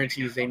basically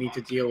guarantees they need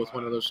to deal with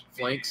one of those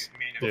flanks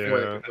before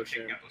they can push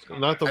in.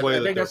 Not the way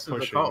that they're the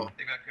pushing. call.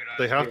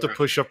 They have to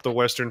push up the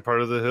western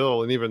part of the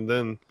hill, and even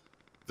then,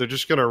 they're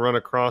just going to run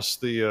across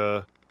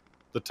the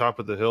top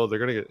of the hill. They're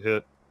going to get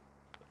hit.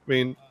 I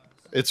mean,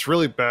 it's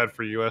really bad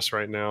for U.S.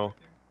 right now.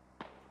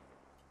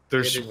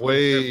 There's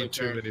way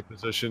too many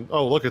positions.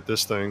 Oh, look at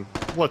this thing.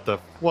 What the?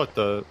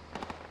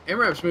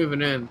 MRAP's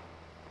moving in.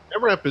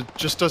 MRAP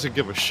just doesn't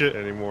give a shit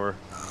anymore.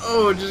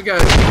 Oh, it just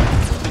got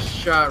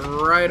shot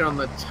right on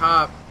the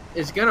top.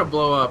 It's gonna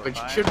blow up. It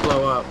should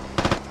blow up.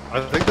 I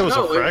think that was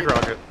a frag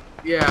rocket.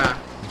 Yeah.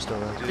 I'm still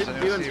right.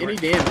 Didn't do any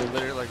damage.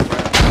 Literally like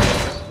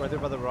right there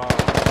by the rock.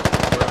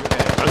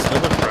 That's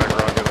another frag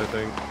rocket, I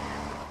think.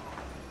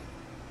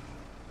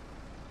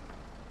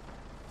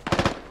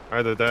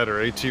 Either that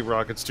or AT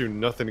rockets do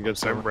nothing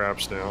against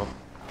MRAPs now.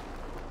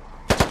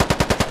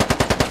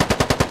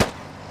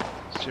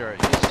 Sure.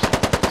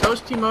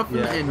 Toasty Muffin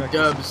and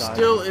Dub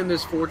still in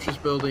this fortress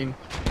building,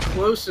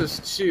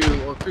 closest to,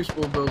 or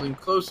Crucible building,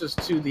 closest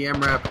to the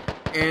MRAP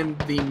and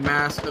the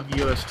mass of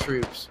U.S.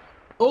 troops.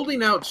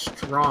 Holding out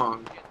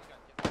strong.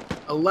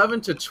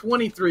 11 to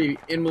 23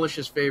 in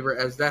militia's favor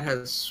as that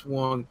has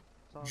swung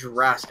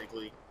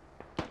drastically.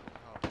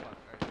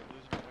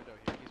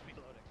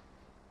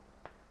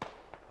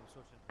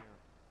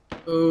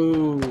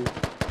 Oh,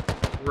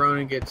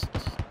 Ronan gets...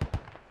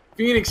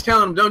 Phoenix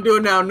telling him, don't do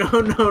it now.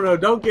 No,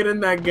 don't get in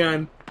that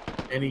gun.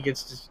 And he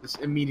gets just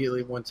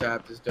immediately one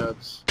tapped as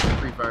Dubs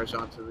free fires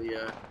onto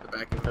the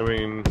back of him. I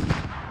mean,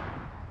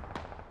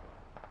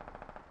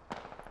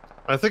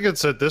 I think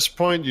it's at this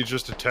point you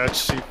just attach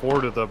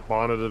C4 to the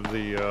bonnet of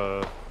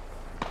the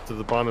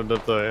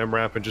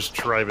MRAP and just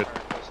drive it,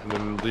 and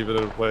then leave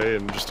it away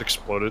and just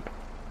explode it.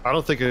 I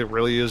don't think it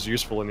really is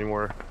useful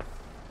anymore.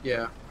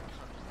 Yeah,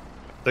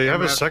 They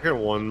have a second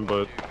one,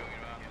 but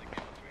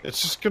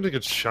it's just gonna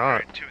get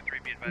shot.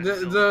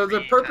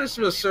 The purpose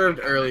was served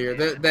earlier.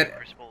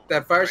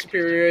 That fire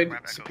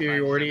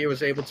superiority it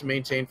was able to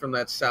maintain from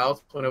that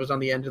south when it was on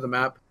the end of the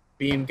map,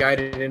 being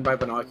guided in by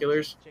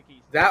binoculars.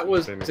 That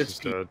was its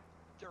key.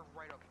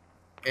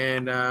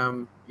 And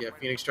yeah,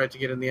 Phoenix tried to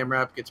get in the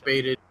MRAP, gets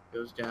baited,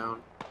 goes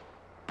down.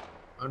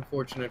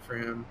 Unfortunate for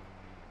him.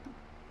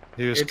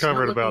 He was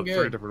covered about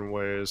 3 different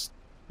ways.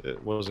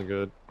 It wasn't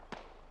good.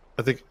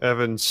 I think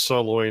Evan's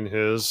soloing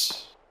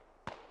his.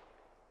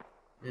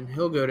 And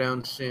he'll go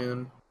down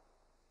soon.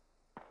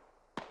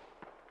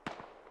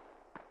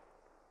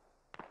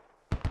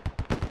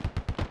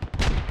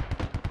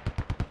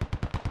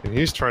 And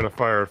he's trying to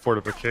fire a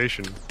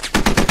fortification.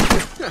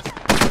 He's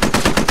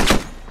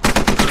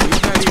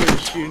not even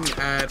shooting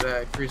at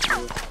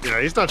Crucible. Yeah,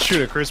 he's not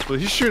shooting at Crucible.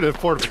 He's shooting at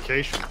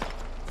fortification.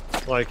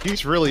 Like,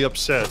 he's really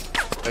upset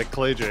at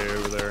Clay J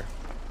over there.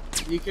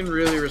 You can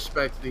really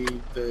respect the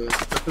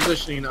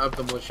positioning of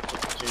the militia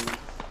platoon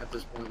at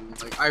this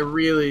point. Like, I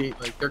really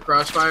like their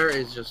crossfire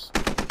is just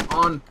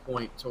on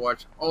point to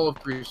watch all of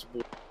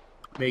Crucible,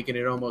 making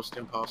it almost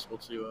impossible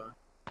to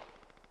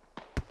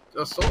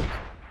assault.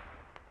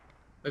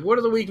 Like, what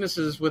are the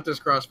weaknesses with this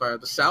crossfire?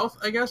 The south,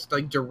 I guess,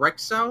 like direct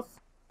south.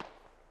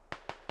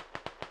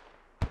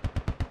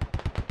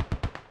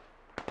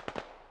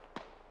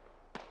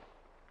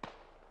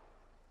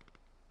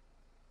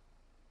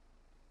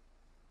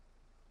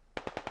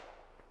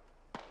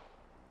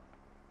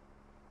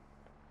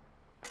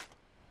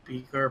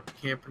 B-Carp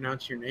can't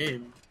pronounce your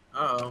name.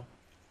 Uh-oh.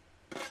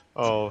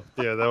 Oh,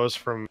 yeah, that was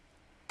from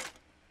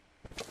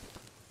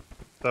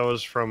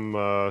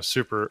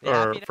Super,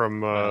 or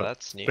from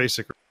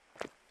Basic.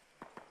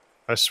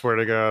 I swear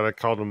to God, I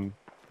called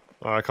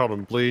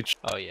him Bleach.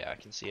 Oh yeah, I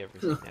can see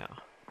everything now.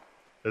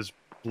 As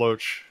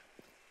Bloach.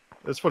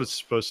 That's what it's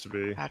supposed to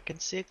be. I can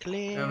see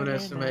clearly.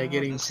 SMA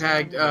getting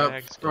tagged up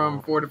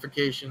from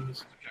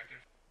fortifications.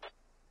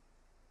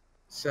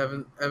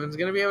 7. Evan's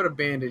gonna be able to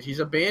bandage. He's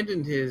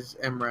abandoned his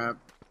MRAP.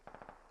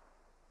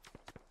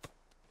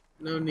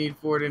 No need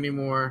for it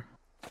anymore.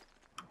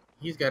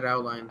 He's got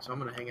outline, so I'm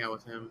gonna hang out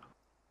with him.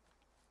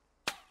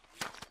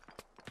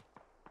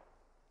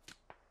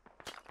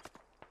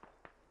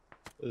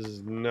 This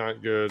is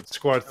not good.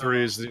 Squad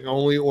 3 is the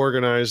only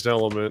organized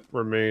element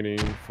remaining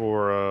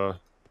for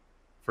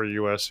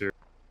US here.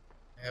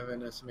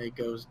 Evan SMA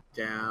goes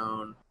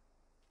down.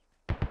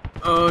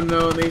 Oh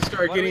no, they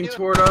start getting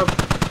tore up.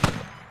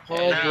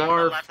 Paul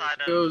Dwarf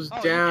goes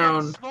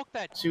down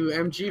to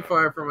MG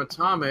fire from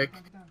Atomic.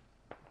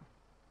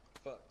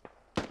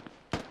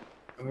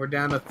 And we're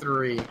down to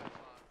 3.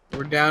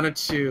 We're down to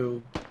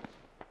 2.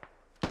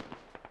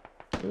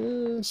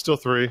 Still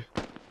 3.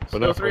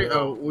 Still 3?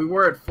 Oh, we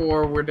were at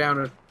 4. We're down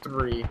to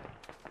 3.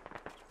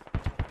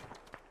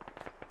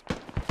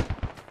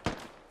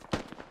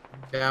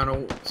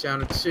 Down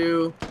to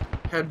 2.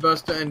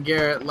 Headbuster and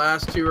Garrett,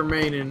 last 2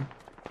 remaining.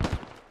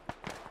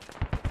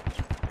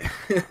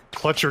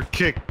 Clutch or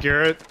kick,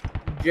 Garrett.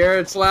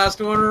 Garrett's last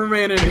one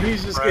remaining.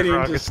 He's just getting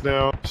rockets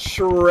now.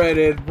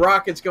 Shredded.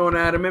 Rockets going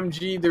at him.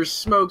 MG, there's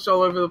smokes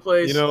all over the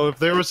place. You know, if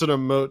there was an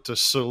emote to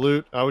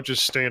salute, I would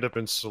just stand up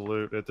and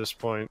salute at this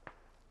point.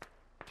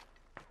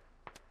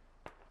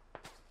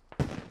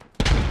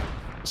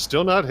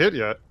 Still not hit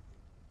yet.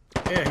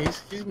 Yeah,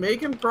 he's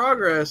making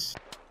progress.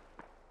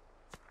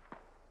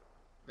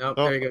 Nope,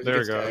 oh, there he goes.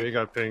 There you go. He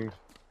got pinged.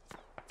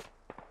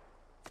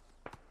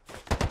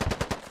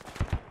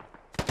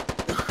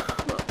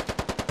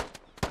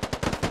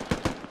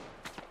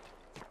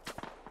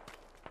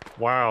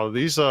 Wow,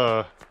 these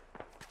Toast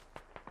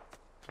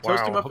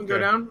him up and go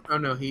down? Oh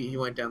no, he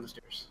went down the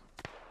stairs.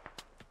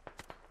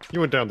 He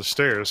went down the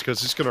stairs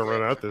because he's gonna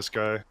run out this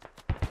guy.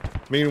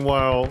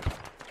 Meanwhile,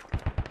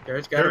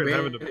 Garrett's got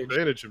having to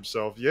advantage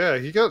himself. Yeah,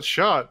 he got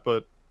shot,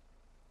 but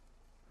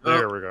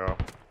there we go.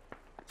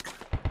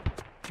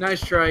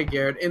 Nice try,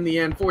 Garrett. In the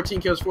end, 14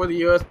 kills for the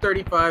U.S.,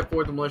 35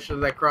 for the militia.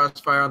 That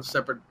crossfire on the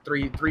separate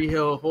three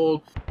hill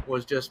hold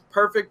was just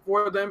perfect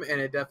for them, and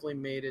it definitely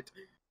made it